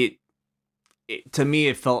it to me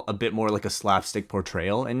it felt a bit more like a slapstick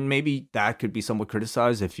portrayal, and maybe that could be somewhat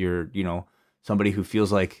criticized if you're, you know, somebody who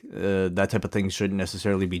feels like that type of thing shouldn't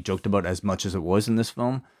necessarily be joked about as much as it was in this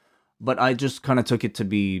film. But I just kind of took it to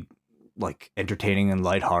be like entertaining and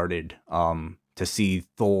lighthearted. To see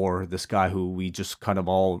Thor, this guy who we just kind of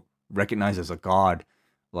all recognize as a god,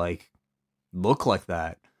 like look like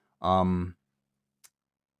that. I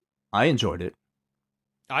enjoyed it.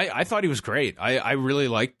 I thought he was great. I really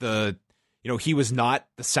liked the, you know, he was not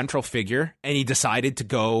the central figure, and he decided to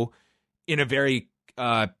go in a very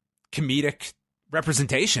comedic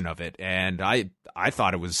representation of it. And I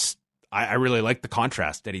thought it was, I really liked the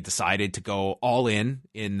contrast that he decided to go all in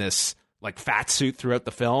this like fat suit throughout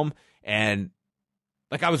the film. And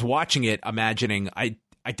like I was watching it, imagining, I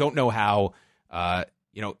don't know how,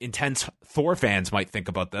 you know, intense Thor fans might think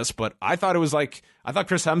about this, but I thought Chris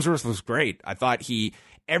Hemsworth was great. I thought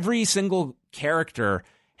every single character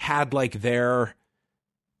had like their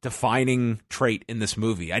defining trait in this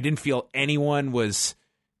movie. I didn't feel anyone was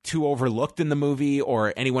too overlooked in the movie,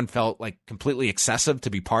 or anyone felt like completely excessive to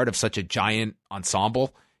be part of such a giant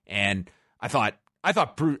ensemble. And I thought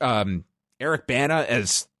Eric Bana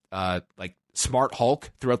as like Smart Hulk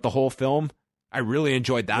throughout the whole film, I really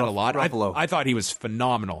enjoyed that a lot. I thought he was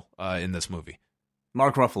phenomenal in this movie.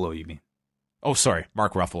 Mark Ruffalo, you mean? Oh, sorry,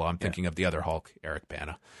 Mark Ruffalo. I'm thinking of the other Hulk, Eric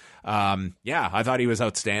Bana. Yeah, I thought he was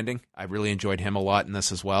outstanding. I really enjoyed him a lot in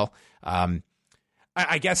this as well. I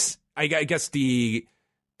guess the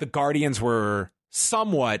Guardians were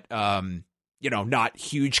somewhat not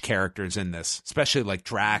huge characters in this, especially like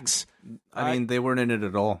Drax. I mean, they weren't in it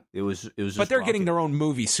at all. It was just but they're Rocket. getting their own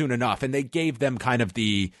movie soon enough, and they gave them kind of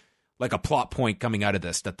like a plot point coming out of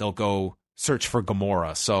this that they'll go search for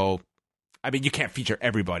Gamora. So, I mean, you can't feature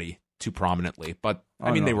everybody too prominently, but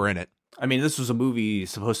they were in it. I mean, this was a movie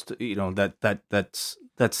supposed to,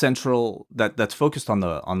 that's central, that's focused on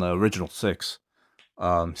the original 6.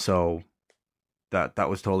 So that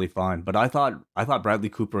was totally fine. But I thought Bradley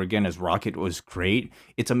Cooper again as Rocket was great.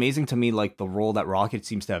 It's amazing to me, like the role that Rocket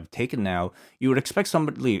seems to have taken now. You would expect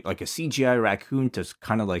somebody like a CGI raccoon to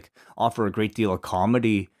kind of like offer a great deal of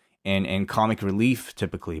comedy and comic relief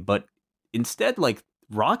typically, but instead, like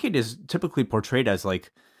Rocket is typically portrayed as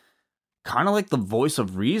like kind of like the voice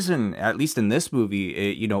of reason, at least in this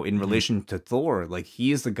movie, in relation to Thor. Like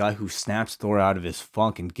he is the guy who snaps Thor out of his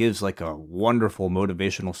funk and gives like a wonderful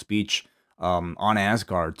motivational speech on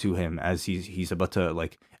Asgard to him as he's about to,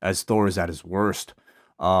 like, as Thor is at his worst.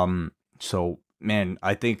 So man,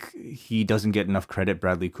 I think he doesn't get enough credit,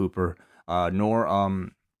 Bradley Cooper,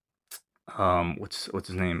 nor what's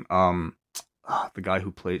his name? The guy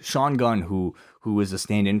who played Sean Gunn, who is a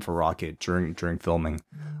stand-in for Rocket during filming.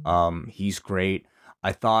 He's great.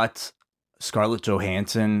 I thought Scarlett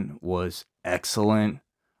Johansson was excellent.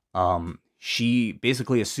 She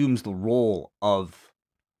basically assumes the role of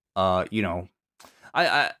I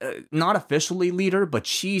not officially leader, but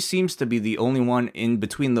she seems to be the only one in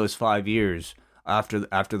between those 5 years after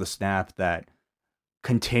the snap that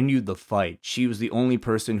continued the fight. She was the only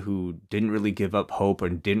person who didn't really give up hope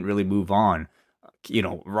and didn't really move on.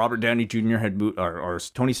 Robert Downey Jr. had moved, or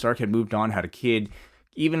Tony Stark had moved on, had a kid.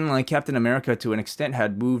 Even like Captain America, to an extent,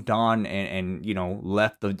 had moved on and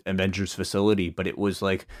left the Avengers facility. But it was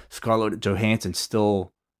like Scarlett Johansson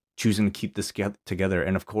still choosing to keep this together,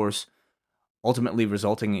 and of course, ultimately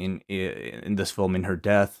resulting in this film in her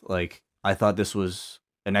death. Like, I thought this was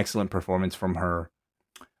an excellent performance from her,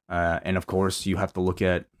 and of course, you have to look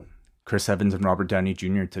at Chris Evans and Robert Downey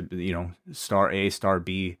Jr. to star A, star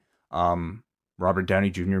B. Robert Downey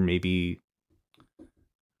Jr. maybe,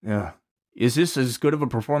 yeah. Is this as good of a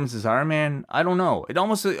performance as Iron Man? I don't know. It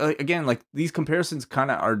almost, again, like these comparisons kind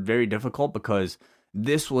of are very difficult because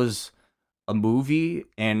this was a movie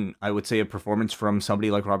and I would say a performance from somebody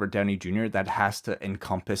like Robert Downey Jr. that has to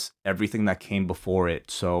encompass everything that came before it.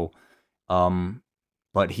 So,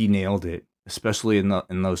 but he nailed it, especially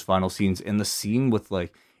in those final scenes. In the scenes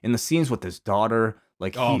with his daughter,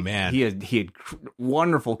 like he had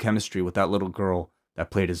wonderful chemistry with that little girl that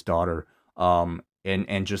played his daughter.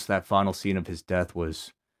 And just that final scene of his death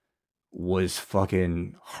was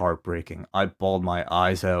fucking heartbreaking. I bawled my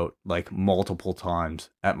eyes out like multiple times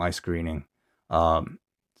at my screening.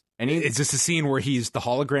 Is this a scene where he's the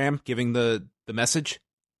hologram giving the message?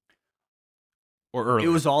 Or earlier?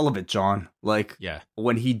 It was all of it, John. Like, yeah.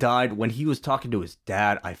 When he died, when he was talking to his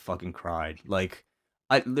dad, I fucking cried. Like,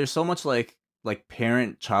 there's so much like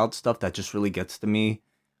parent-child stuff that just really gets to me.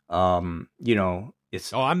 I'm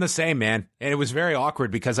the same, man. And it was very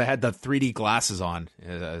awkward because I had the 3D glasses on.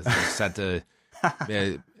 I had to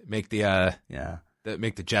make the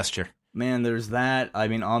gesture. Man, there's that. I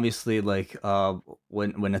mean, obviously, like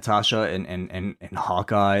when Natasha and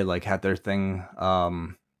Hawkeye like had their thing,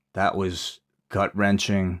 that was gut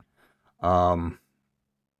wrenching. Like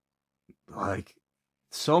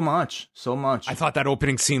so much. I thought that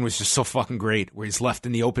opening scene was just so fucking great, where he's left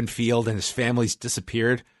in the open field and his family's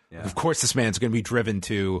disappeared. Yeah. Of course, this man's going to be driven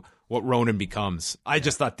to what Ronan becomes. I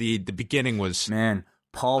just thought the beginning was, man.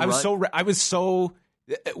 Paul, I was so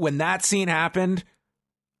when that scene happened,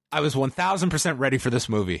 I was 1,000% ready for this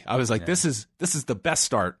movie. I was like, this is the best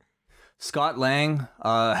start. Scott Lang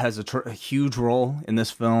has a huge role in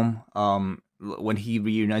this film. When he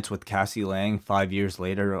reunites with Cassie Lang 5 years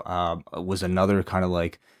later, was another kind of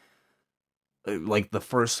like the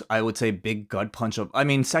first, I would say, big gut punch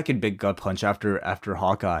second big gut punch after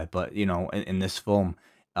Hawkeye, but in this film,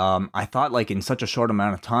 I thought like in such a short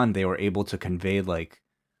amount of time they were able to convey like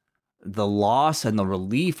the loss and the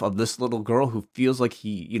relief of this little girl who feels like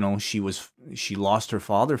she lost her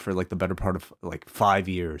father for like the better part of like 5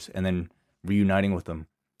 years and then reuniting with him.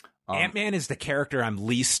 Ant-Man is the character I'm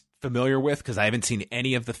least familiar with because I haven't seen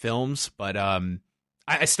any of the films, but I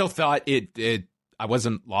still thought I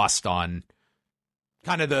wasn't lost on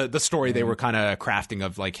kind of the story they were kind of crafting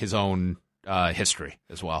of like his own history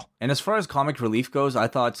as well. And as far as comic relief goes, I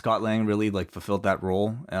thought Scott Lang really like fulfilled that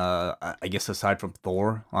role. I guess aside from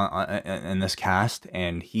Thor in this cast,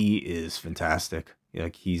 and he is fantastic.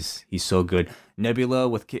 Like he's so good. Nebula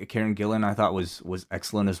with Karen Gillan, I thought was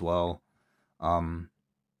excellent as well.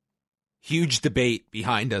 Huge debate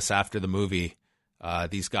behind us after the movie.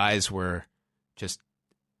 These guys were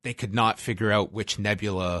they could not figure out which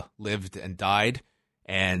Nebula lived and died,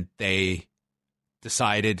 and they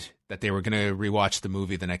decided that they were going to rewatch the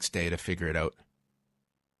movie the next day to figure it out.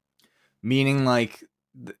 Meaning, like,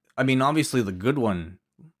 I mean, obviously the good one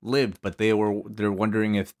lived, but they're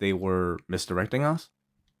wondering if they were misdirecting us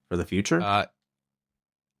for the future.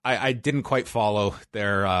 I didn't quite follow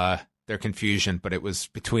their confusion, but it was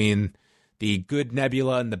between the good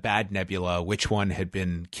Nebula and the bad Nebula. Which one had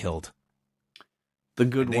been killed? The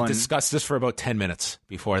good one. They discussed this for about 10 minutes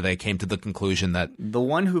before they came to the conclusion that the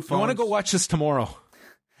one who I want to go watch this tomorrow.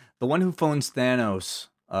 The one who phones Thanos,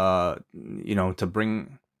 the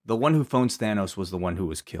one who phones Thanos was the one who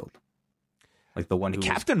was killed. Like the one who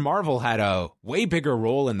Captain Marvel had a way bigger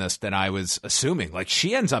role in this than I was assuming. Like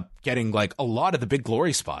she ends up getting like a lot of the big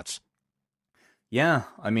glory spots. Yeah,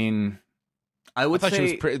 I mean, I would say she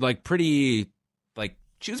was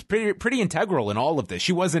she was pretty integral in all of this.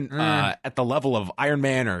 She wasn't at the level of Iron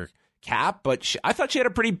Man or Cap, but I thought she had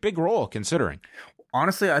a pretty big role considering.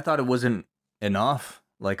 Honestly, I thought it wasn't enough.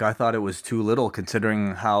 Like I thought it was too little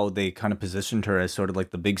considering how they kind of positioned her as sort of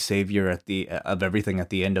like the big savior of everything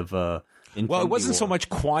at the end of Well, it wasn't so much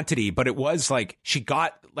quantity, but it was like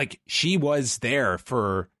she was there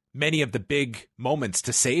for many of the big moments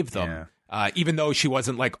to save them, even though she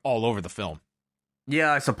wasn't like all over the film.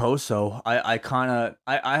 Yeah, I suppose so. I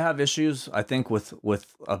have issues, I think, with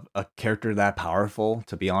a character that powerful,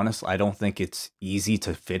 to be honest. I don't think it's easy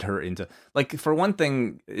to fit her into, like, for one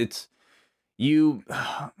thing, it's the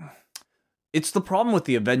problem with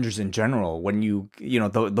the Avengers in general. When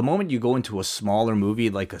the moment you go into a smaller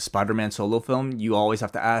movie like a Spider-Man solo film, you always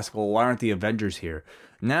have to ask, well, why aren't the Avengers here?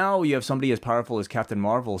 Now you have somebody as powerful as Captain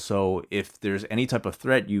Marvel, so if there's any type of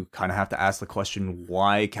threat, you kind of have to ask the question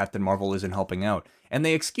why Captain Marvel isn't helping out. And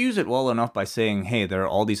they excuse it well enough by saying, hey, there are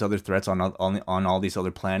all these other threats on all these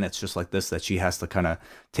other planets just like this that she has to kind of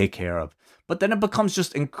take care of. But then it becomes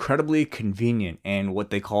just incredibly convenient and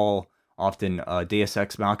what they call often Deus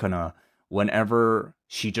Ex Machina, whenever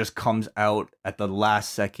she just comes out at the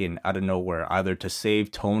last second out of nowhere, either to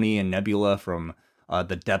save Tony and Nebula from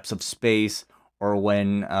the depths of space, or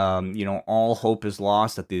when all hope is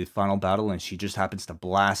lost at the final battle and she just happens to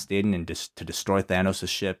blast in and to destroy Thanos'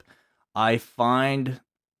 ship. I find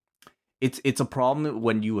it's a problem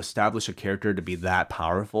when you establish a character to be that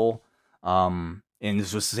powerful. And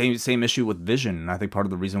this was the same issue with Vision, and I think part of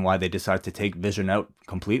the reason why they decided to take Vision out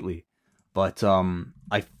completely. But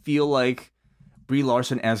I feel like Brie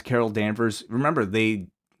Larson as Carol Danvers, remember,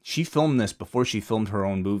 she filmed this before she filmed her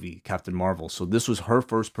own movie, Captain Marvel. So this was her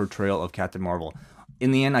first portrayal of Captain Marvel.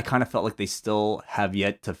 In the end, I kind of felt like they still have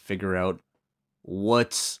yet to figure out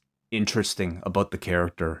what's interesting about the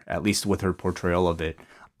character, at least with her portrayal of it.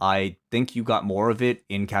 I think you got more of it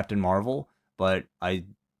in Captain Marvel, but I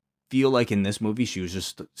feel like in this movie, she was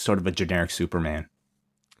just sort of a generic Superman.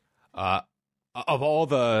 Of all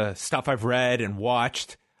the stuff I've read and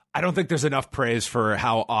watched, I don't think there's enough praise for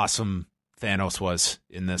how awesome Thanos was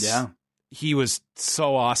in this. Yeah. He was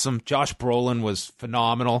so awesome. Josh Brolin was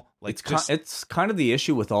phenomenal. Like it's kind of the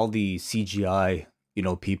issue with all the CGI,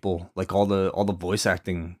 people, like all the voice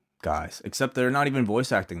acting guys, except they're not even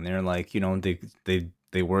voice acting. They're like,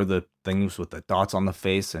 they were the things with the dots on the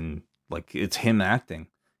face and like it's him acting.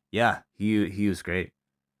 Yeah, he was great.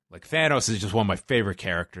 Like Thanos is just one of my favorite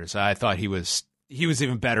characters. I thought he was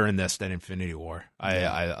even better in this than Infinity War.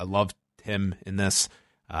 I loved him in this.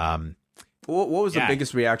 What was the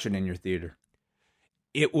biggest reaction in your theater?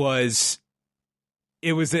 It was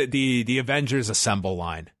the Avengers Assemble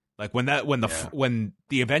line. Like when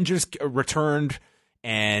the Avengers returned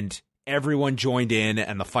and everyone joined in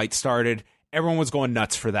and the fight started, everyone was going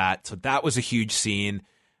nuts for that. So that was a huge scene.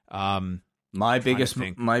 My biggest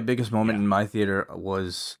moment in my theater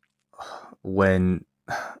was when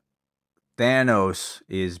Thanos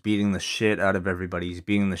is beating the shit out of everybody. He's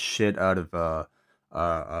beating the shit out of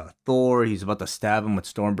Thor. He's about to stab him with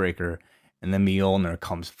Stormbreaker, and then Mjolnir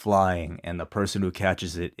comes flying, and the person who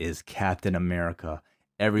catches it is Captain America.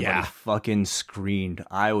 Everybody fucking screamed.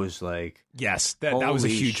 I was like, yes, that was a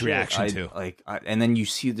huge reaction too. And then you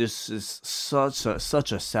see this is such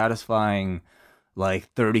a satisfying, like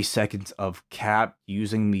 30 seconds of Cap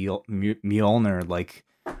using Mjolnir like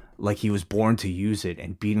he was born to use it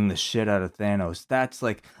and beating the shit out of Thanos. That's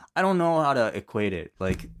like, I don't know how to equate it.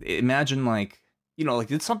 Like, imagine like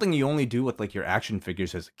it's something you only do with like your action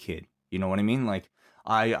figures as a kid. You know what I mean? Like,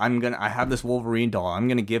 I have this Wolverine doll. I'm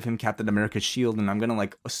gonna give him Captain America's shield, and I'm gonna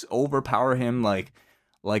like overpower him like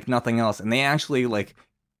nothing else. And they actually like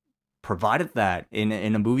provided that in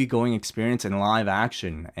a movie going experience in live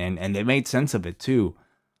action, and they made sense of it too.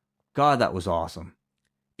 God, that was awesome.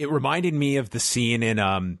 it reminded me of the scene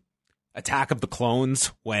in Attack of the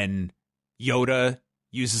Clones when Yoda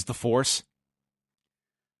uses the Force.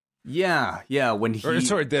 Yeah, when he when he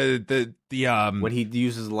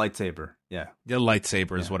uses the lightsaber. Yeah, the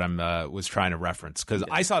lightsaber is what I'm was trying to reference, because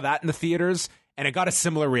I saw that in the theaters and it got a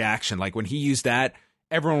similar reaction. Like when he used that,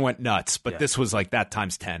 everyone went nuts, but this was like that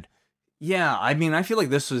times 10. Yeah, I mean, I feel like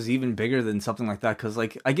this was even bigger than something like that, because,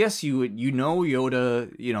 like, I guess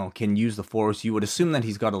Yoda, can use the Force. You would assume that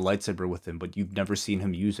he's got a lightsaber with him, but you've never seen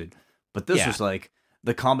him use it. But this was like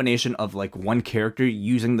the combination of like one character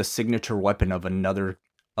using the signature weapon of another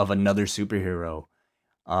superhero,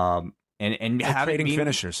 and having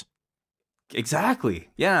finishers. Exactly.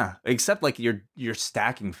 Yeah, except like you're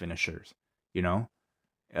stacking finishers. Yeah,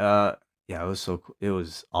 it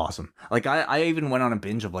was awesome. Like I even went on a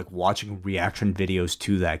binge of like watching reaction videos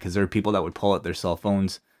to that, because there are people that would pull out their cell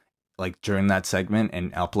phones like during that segment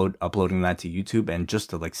and uploading that to YouTube, and just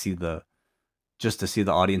to see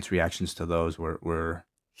the audience reactions to those were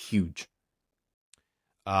huge.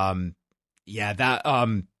 Yeah, that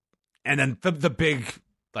and then the big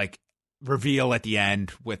like reveal at the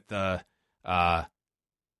end with the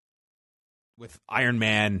with Iron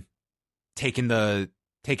Man taking the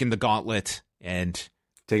gauntlet and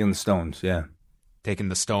taking the stones. Yeah. Taking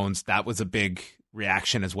the stones. That was a big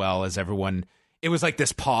reaction, as well as everyone. It was like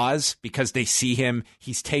this pause because they see him.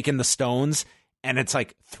 He's taken the stones, and it's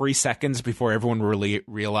like 3 seconds before everyone really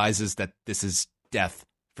realizes that this is death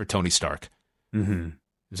for Tony Stark. Mm-hmm.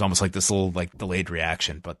 It was almost like this little like delayed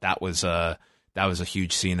reaction, but that was a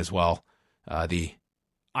huge scene as well. The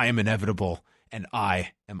I am inevitable and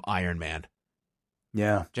I am Iron Man.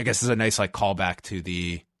 Yeah, which I guess is a nice like callback to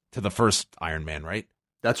the first Iron Man, right?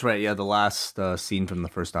 That's right. Yeah, the last scene from the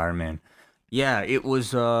first Iron Man. Yeah, it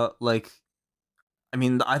was I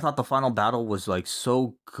thought the final battle was like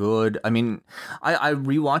so good. I mean, I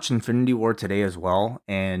rewatched Infinity War today as well,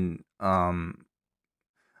 and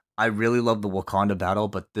I really love the Wakanda battle,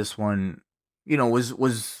 but this one,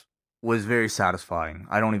 was very satisfying.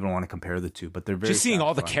 I don't even want to compare the two, but they're very just seeing satisfying.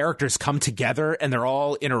 all the characters come together and they're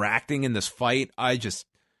all interacting in this fight. I was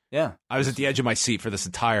at the edge of my seat for this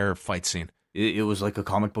entire fight scene. It was like a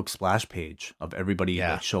comic book splash page of everybody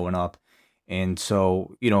like, showing up, and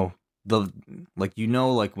so when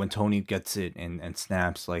Tony gets it and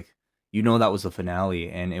snaps, like that was the finale,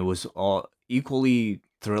 and it was all equally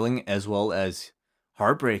thrilling as well as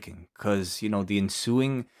heartbreaking, because the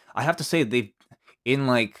ensuing. I have to say they've in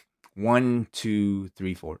like 1, 2,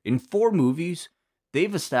 3, 4. In 4 movies,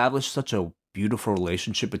 they've established such a beautiful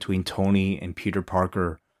relationship between Tony and Peter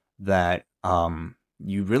Parker that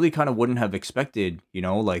you really kind of wouldn't have expected,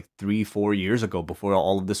 like 3-4 years ago before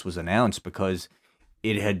all of this was announced, because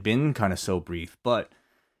it had been kind of so brief. But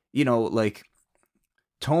like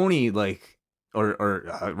Tony,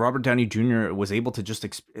 or Robert Downey Jr. was able to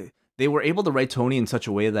just they were able to write Tony in such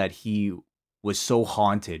a way that he was so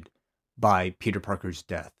haunted by Peter Parker's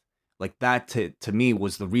death. Like that to me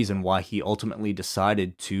was the reason why he ultimately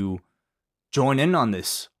decided to join in on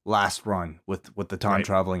this last run with the time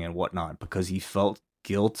traveling and whatnot, because he felt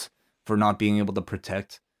guilt for not being able to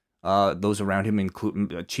protect those around him,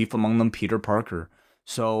 including chief among them Peter Parker.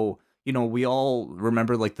 So we all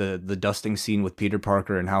remember like the dusting scene with Peter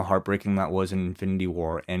Parker and how heartbreaking that was in Infinity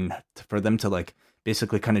War, and for them to like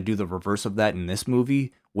basically kind of do the reverse of that in this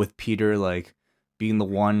movie, with Peter like being the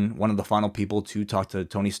one of the final people to talk to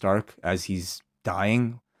Tony Stark as he's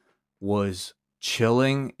dying, was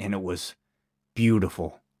chilling, and it was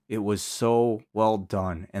beautiful. It was so well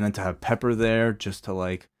done. And then to have Pepper there just to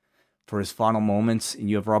like for his final moments, and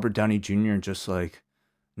you have Robert Downey Jr. just like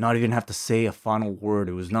not even have to say a final word.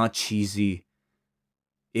 It was not cheesy.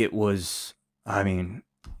 It was,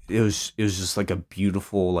 it was just like a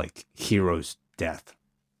beautiful like hero's death.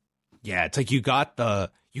 Yeah, it's like you got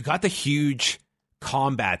the huge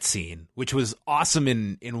combat scene, which was awesome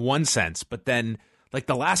in one sense, but then like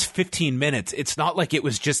the last 15 minutes, it's not like it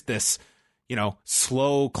was just this,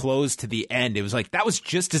 slow close to the end. It was like that was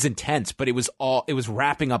just as intense, but it was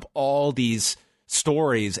wrapping up all these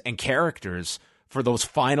stories and characters for those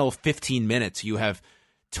final 15 minutes. You have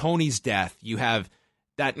Tony's death, you have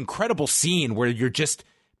that incredible scene where you're just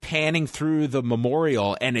panning through the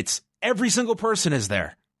memorial and it's every single person is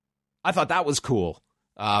there. I thought that was cool.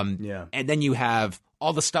 Yeah. And then you have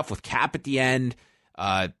all the stuff with Cap at the end,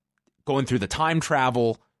 going through the time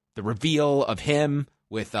travel, the reveal of him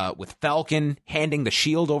with Falcon handing the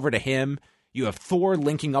shield over to him. You have Thor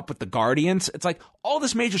linking up with the Guardians. It's like all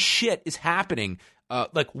this major shit is happening,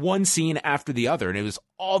 like one scene after the other, and it was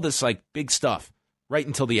all this like big stuff right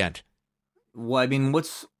until the end. Well,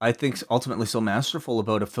 what's I think ultimately so masterful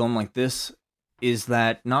about a film like this is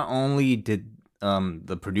that not only did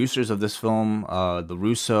the producers of this film, the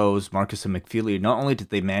Russos, Marcus and McFeely, not only did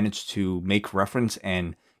they manage to make reference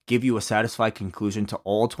and give you a satisfied conclusion to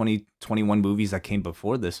all 2021 movies that came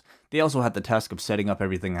before this, they also had the task of setting up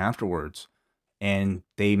everything afterwards. And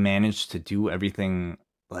they managed to do everything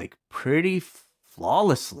like pretty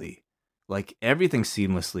flawlessly, like everything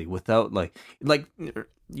seamlessly without like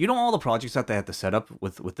all the projects that they had to set up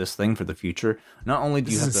with this thing for the future. Not only do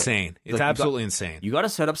This you is have insane. to, It's absolutely insane. You got to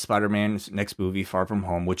set up Spider-Man's next movie, Far From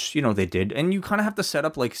Home, which they did, and you kind of have to set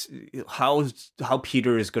up like how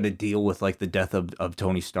Peter is going to deal with like the death of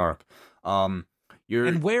Tony Stark.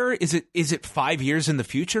 And where is it? Is it 5 years in the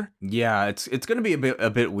future? Yeah, it's going to be a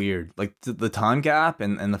bit weird, like the time gap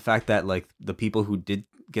and the fact that like the people who did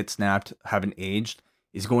get snapped haven't aged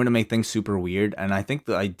is going to make things super weird. And I think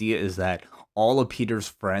the idea is that all of Peter's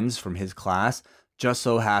friends from his class just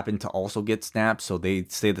so happen to also get snapped, so they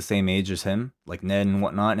stay the same age as him, like Ned and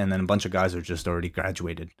whatnot, and then a bunch of guys are just already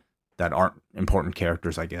graduated that aren't important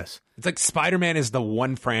characters, I guess. It's like Spider-Man is the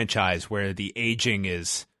one franchise where the aging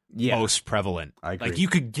is most prevalent. I agree. Like you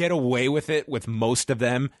could get away with it with most of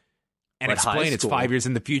them and But explain high it's school- 5 years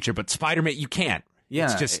in the future, but Spider-Man, you can't.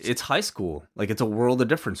 Yeah, it's high school. Like it's a world of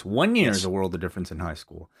difference. 1 year is a world of difference in high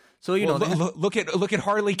school. So look at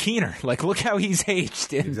Harley Keener. Like look how he's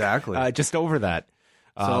aged. Exactly. Just over that.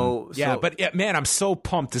 Man, I'm so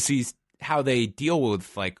pumped to see how they deal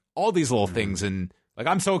with like all these little things, and like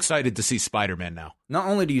I'm so excited to see Spider-Man now. Not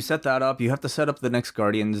only do you set that up, you have to set up the next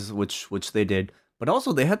Guardians, which they did, but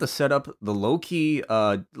also they had to set up the Loki,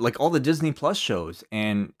 like all the Disney Plus shows,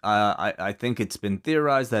 and I think it's been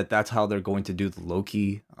theorized that that's how they're going to do the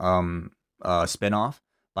Loki spinoff,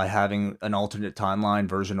 by having an alternate timeline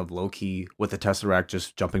version of Loki with the Tesseract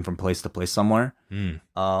just jumping from place to place somewhere.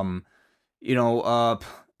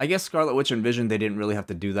 I guess Scarlet Witch and Vision, they didn't really have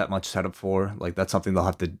to do that much setup for. Like, that's something they'll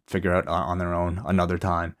have to figure out on their own another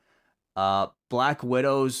time. Black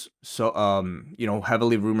Widow's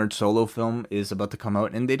heavily rumored solo film is about to come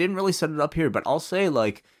out, and they didn't really set it up here, but I'll say,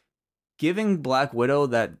 like, giving Black Widow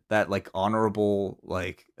that like honorable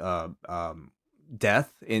like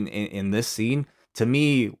death in this scene, to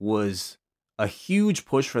me, was a huge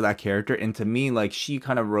push for that character, and to me, like, she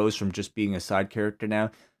kind of rose from just being a side character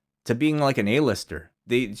now to being like an A-lister.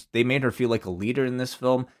 They made her feel like a leader in this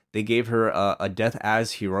film. They gave her a death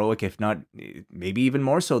as heroic, if not maybe even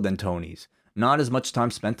more so than Tony's. Not as much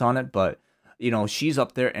time spent on it, but she's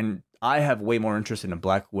up there, and I have way more interest in a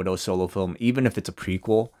Black Widow solo film, even if it's a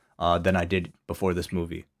prequel, than I did before this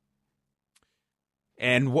movie.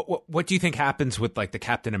 And what do you think happens with like the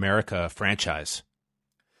Captain America franchise?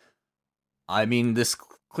 I mean, this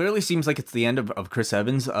clearly seems like it's the end of Chris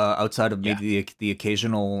Evans, outside of maybe the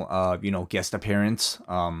occasional guest appearance,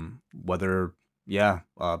 a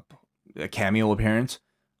cameo appearance.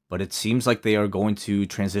 But it seems like they are going to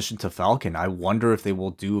transition to Falcon. I wonder if they will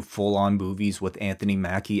do full-on movies with Anthony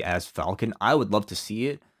Mackie as Falcon. I would love to see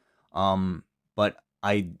it. But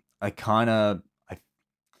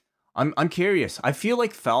I'm curious. I feel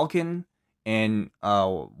like Falcon and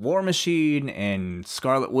War Machine and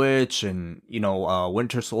Scarlet Witch and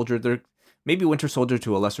Winter Soldier, they're maybe Winter Soldier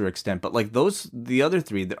to a lesser extent, but like the other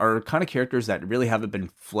three are kind of characters that really haven't been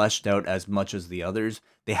fleshed out as much as the others.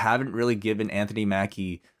 They haven't really given Anthony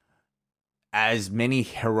Mackie as many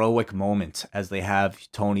heroic moments as they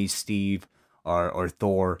have Tony, Steve, or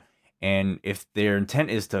Thor. And if their intent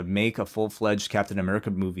is to make a full-fledged Captain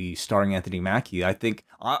America movie starring Anthony Mackie, I think,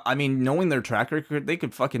 I mean, knowing their track record, they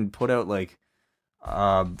could fucking put out like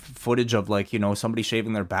footage of like, somebody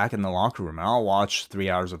shaving their back in the locker room. I'll watch 3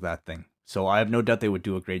 hours of that thing. So I have no doubt they would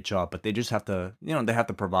do a great job, but they just have to, they have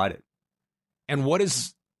to provide it. And what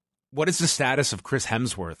is the status of Chris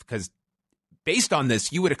Hemsworth? Because based on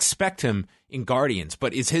this, you would expect him in Guardians,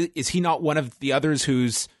 but is he not one of the others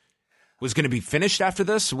was going to be finished after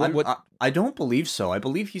this? I don't believe so. I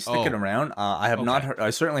believe he's sticking around. I have not heard,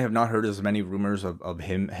 I certainly have not heard as many rumors of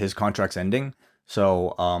his contract's ending.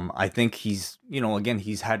 So I think he's, again,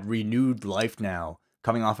 he's had renewed life now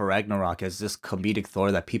coming off of Ragnarok as this comedic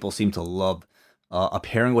Thor that people seem to love. A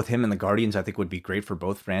pairing with him and the Guardians, I think, would be great for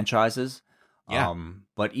both franchises. Yeah.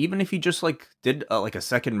 But even if he just like did like a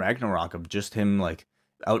second Ragnarok of just him like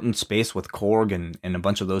out in space with Korg and a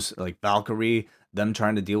bunch of those, like Valkyrie, them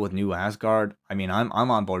trying to deal with New Asgard, I mean, I'm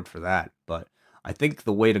on board for that. But I think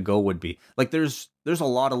the way to go would be like there's a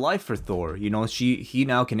lot of life for Thor. He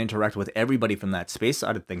now can interact with everybody from that space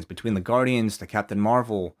side of things, between the Guardians, the Captain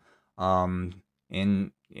Marvel, and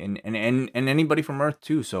anybody from Earth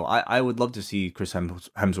too. So I would love to see Chris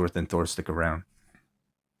Hemsworth and Thor stick around.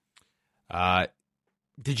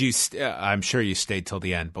 did you? I'm sure you stayed till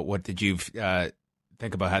the end, but what did you think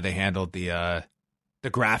about how they handled the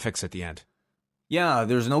graphics at the end? Yeah,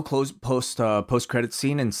 there's no post credit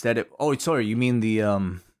scene. Instead, sorry, you mean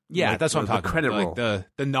the Yeah, like that's what I'm talking credit about. roll. Like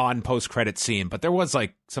the non post credit scene, but there was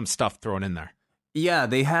like some stuff thrown in there. Yeah,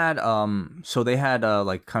 they had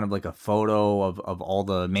like kind of like a photo of all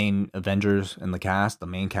the main Avengers in the cast, the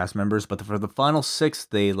main cast members, but for the final 6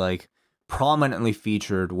 they like prominently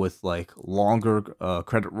featured with like longer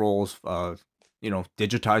credit rolls,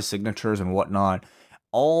 digitized signatures and whatnot,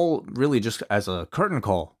 all really just as a curtain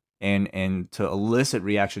call and to elicit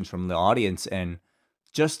reactions from the audience, and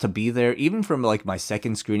just to be there, even from like my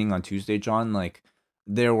second screening on Tuesday, John, like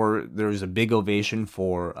there was a big ovation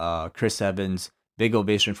for Chris Evans, big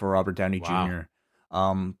ovation for Robert Downey Jr.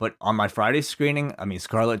 But on my Friday screening, I mean,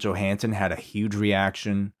 Scarlett Johansson had a huge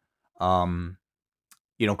reaction.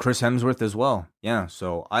 Chris Hemsworth as well. Yeah,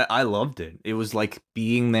 so I loved it. It was like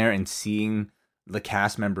being there and seeing the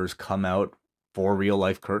cast members come out for real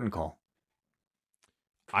life curtain call.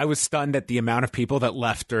 I was stunned at the amount of people that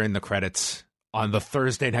left during the credits on the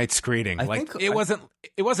Thursday night screening. It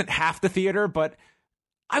wasn't half the theater, but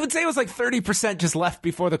I would say it was like 30% just left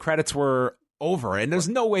before the credits were over, and there's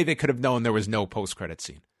no way they could have known there was no post-credit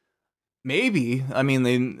scene. Maybe.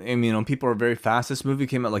 People are very fast. This movie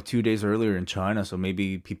came out like 2 days earlier in China, so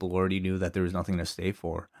maybe people already knew that there was nothing to stay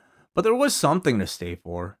for. But there was something to stay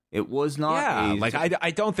for. It was not. Yeah,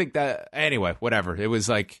 I don't think that. Anyway, whatever. It was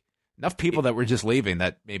like enough people that were just leaving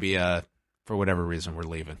that maybe for whatever reason were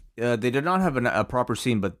leaving. They did not have a proper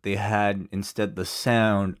scene, but they had instead the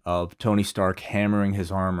sound of Tony Stark hammering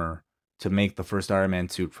his armor to make the first Iron Man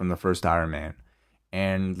suit from the first Iron Man.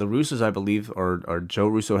 And the Russos, I believe, or Joe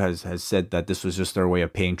Russo has said that this was just their way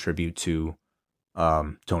of paying tribute to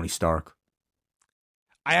Tony Stark.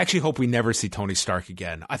 I actually hope we never see Tony Stark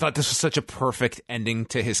again. I thought this was such a perfect ending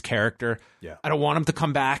to his character. Yeah. I don't want him to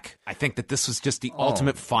come back. I think that this was just the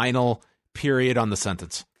ultimate final period on the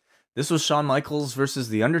sentence. This was Shawn Michaels versus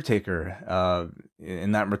The Undertaker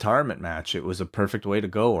in that retirement match. It was a perfect way to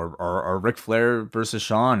go. Or Ric Flair versus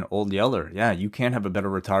Shawn, Old Yeller. Yeah, you can't have a better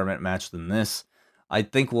retirement match than this. I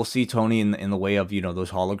think we'll see Tony in the way of,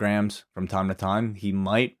 those holograms from time to time. He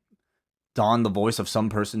might don the voice of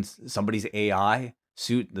somebody's AI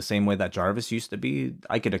suit the same way that Jarvis used to be.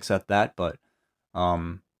 I could accept that, but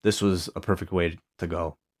this was a perfect way to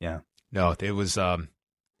go. Yeah. No, it was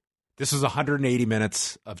this was 180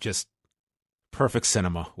 minutes of just perfect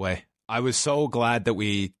cinema way. I was so glad that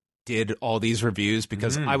we did all these reviews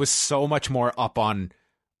because I was so much more up on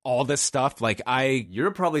all this stuff. Like you're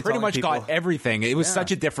probably pretty much got everything. It was such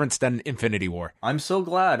a difference than Infinity War. I'm so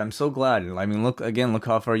glad. I mean, look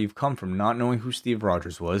how far you've come from not knowing who Steve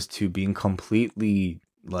Rogers was to being completely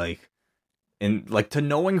to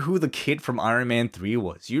knowing who the kid from Iron Man 3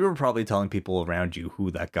 was. You were probably telling people around you who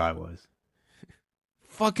that guy was.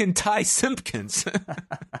 Fucking Ty Simpkins.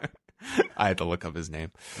 I had to look up his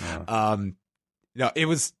name. Yeah. No, it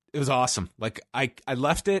was awesome. Like I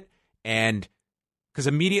left it, and because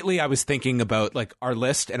immediately I was thinking about like our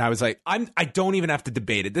list, and I was like, I don't even have to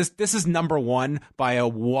debate it. This is number one by a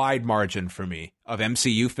wide margin for me of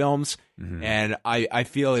MCU films, and I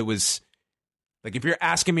feel it was like, if you're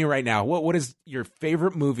asking me right now, what is your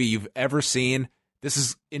favorite movie you've ever seen? This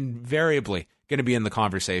is invariably going to be in the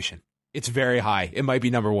conversation. It's very high. It might be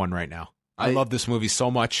number one right now. I love this movie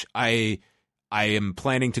so much. I am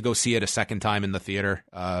planning to go see it a second time in the theater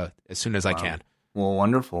as soon as I can. Well,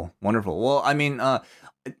 wonderful. Well, I mean,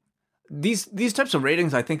 these types of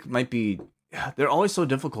ratings, I think, they're always so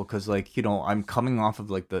difficult because, I'm coming off of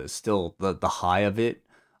the high of it.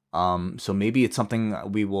 So maybe it's something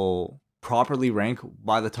we will properly rank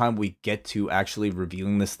by the time we get to actually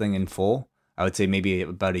reviewing this thing in full. I would say maybe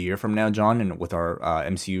about a year from now, John, and with our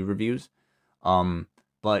MCU reviews.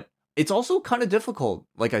 But it's also kind of difficult,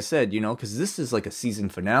 like I said, because this is like a season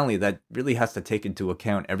finale that really has to take into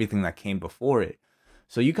account everything that came before it.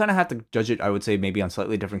 So you kind of have to judge it, I would say, maybe on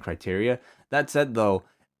slightly different criteria. That said, though,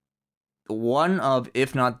 one of,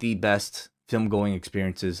 if not the best film-going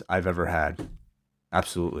experiences I've ever had.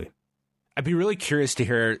 Absolutely. I'd be really curious to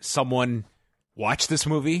hear someone watch this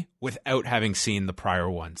movie without having seen the prior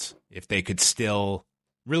ones, if they could still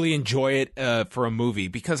really enjoy it for a movie,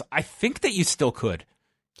 because I think that you still could.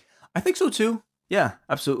 I think so too. Yeah,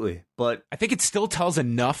 absolutely. But I think it still tells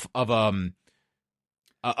enough of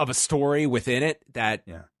a story within it that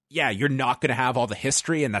you're not going to have all the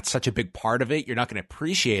history, and that's such a big part of it. You're not going to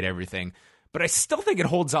appreciate everything, but I still think it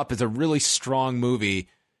holds up as a really strong movie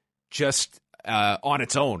just on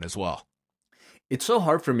its own as well. It's so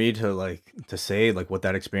hard for me to say what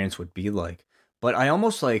that experience would be like, but I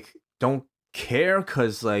almost don't care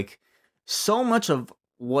because like so much of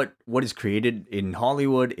what is created in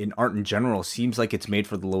Hollywood, in art in general, seems like it's made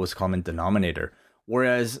for the lowest common denominator.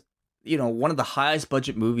 Whereas, one of the highest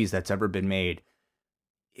budget movies that's ever been made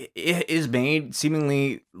it is made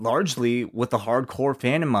seemingly largely with a hardcore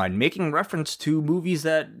fan in mind, making reference to movies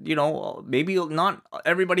that, maybe not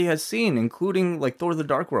everybody has seen, including like Thor the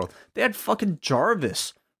Dark World. They had fucking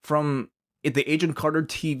Jarvis from the Agent Carter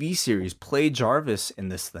TV series play Jarvis in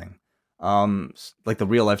this thing. Like the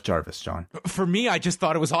real life Jarvis, John. For me, I just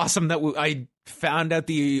thought it was awesome that I found out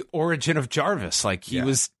the origin of Jarvis. Like he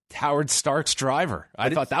was Howard Stark's driver. I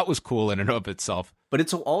thought that was cool in and of itself. But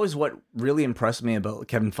it's always what really impressed me about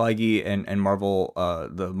Kevin Feige and Marvel,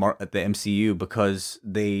 the MCU, because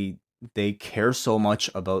they care so much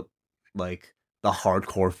about like the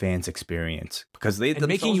hardcore fans experience, because they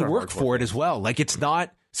making you work for it fans as well. Like it's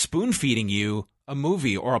not spoon feeding you a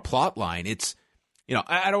movie or a plot line. It's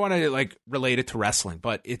I don't want to like relate it to wrestling,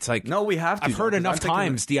 but it's like no, we have to. I've heard enough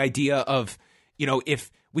times the idea of if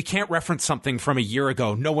we can't reference something from a year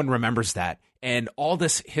ago, no one remembers that, and all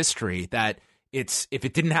this history that. If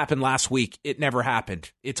it didn't happen last week, it never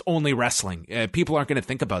happened. It's only wrestling. People aren't going to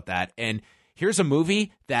think about that. And here's a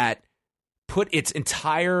movie that put its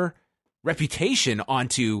entire reputation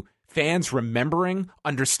onto fans remembering,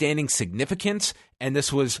 understanding significance. And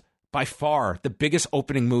this was by far the biggest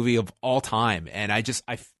opening movie of all time. And I just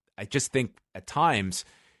think at times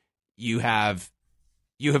you have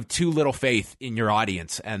too little faith in your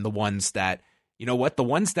audience, and the ones that, the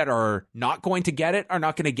ones that are not going to get it are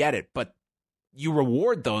not going to get it. But you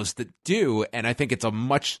reward those that do, and I think it's a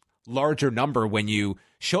much larger number when you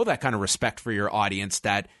show that kind of respect for your audience,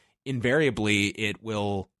 that invariably it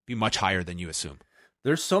will be much higher than you assume.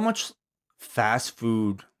 There's so much fast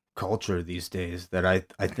food culture these days that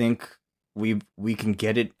I think we can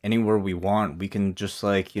get it anywhere we want. We can just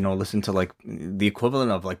like, listen to like the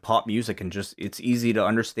equivalent of like pop music and just, it's easy to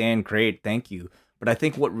understand. Great. Thank you. But I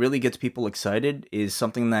think what really gets people excited is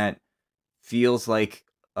something that feels like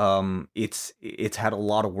it's had a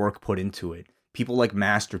lot of work put into it. People like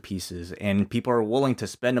masterpieces, and people are willing to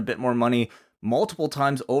spend a bit more money multiple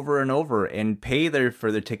times over and over and pay for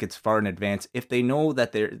their tickets far in advance if they know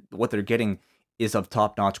that what they're getting is of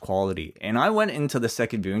top-notch quality. And I went into the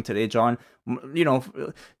second viewing today, John.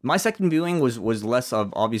 My second viewing was less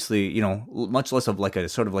of, obviously, much less of like a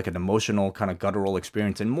sort of like an emotional kind of guttural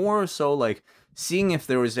experience, and more so like seeing if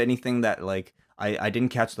there was anything that like I didn't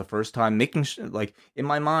catch the first time, making sure, like in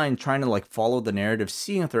my mind, trying to like follow the narrative,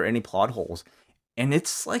 seeing if there are any plot holes. And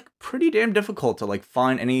it's like pretty damn difficult to like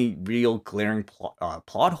find any real glaring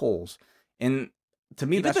plot holes. And to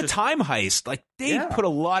me, even the time heist, like they put a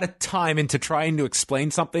lot of time into trying to explain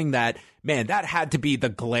something that, man, that had to be the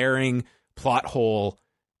glaring plot hole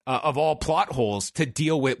of all plot holes to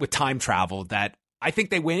deal with time travel, that I think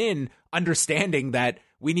they went in understanding that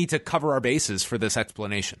we need to cover our bases for this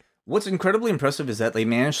explanation. What's incredibly impressive is that they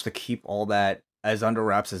managed to keep all that as under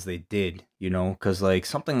wraps as they did, because like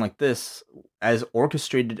something like this, as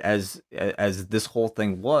orchestrated as this whole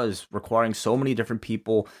thing was, requiring so many different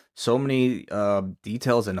people, so many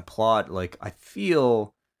details in the plot, like I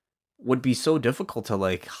feel would be so difficult to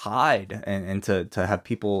like hide and to have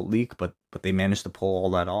people leak, but they managed to pull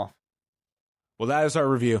all that off. Well, that is our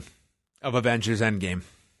review of Avengers Endgame.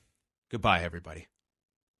 Goodbye, everybody.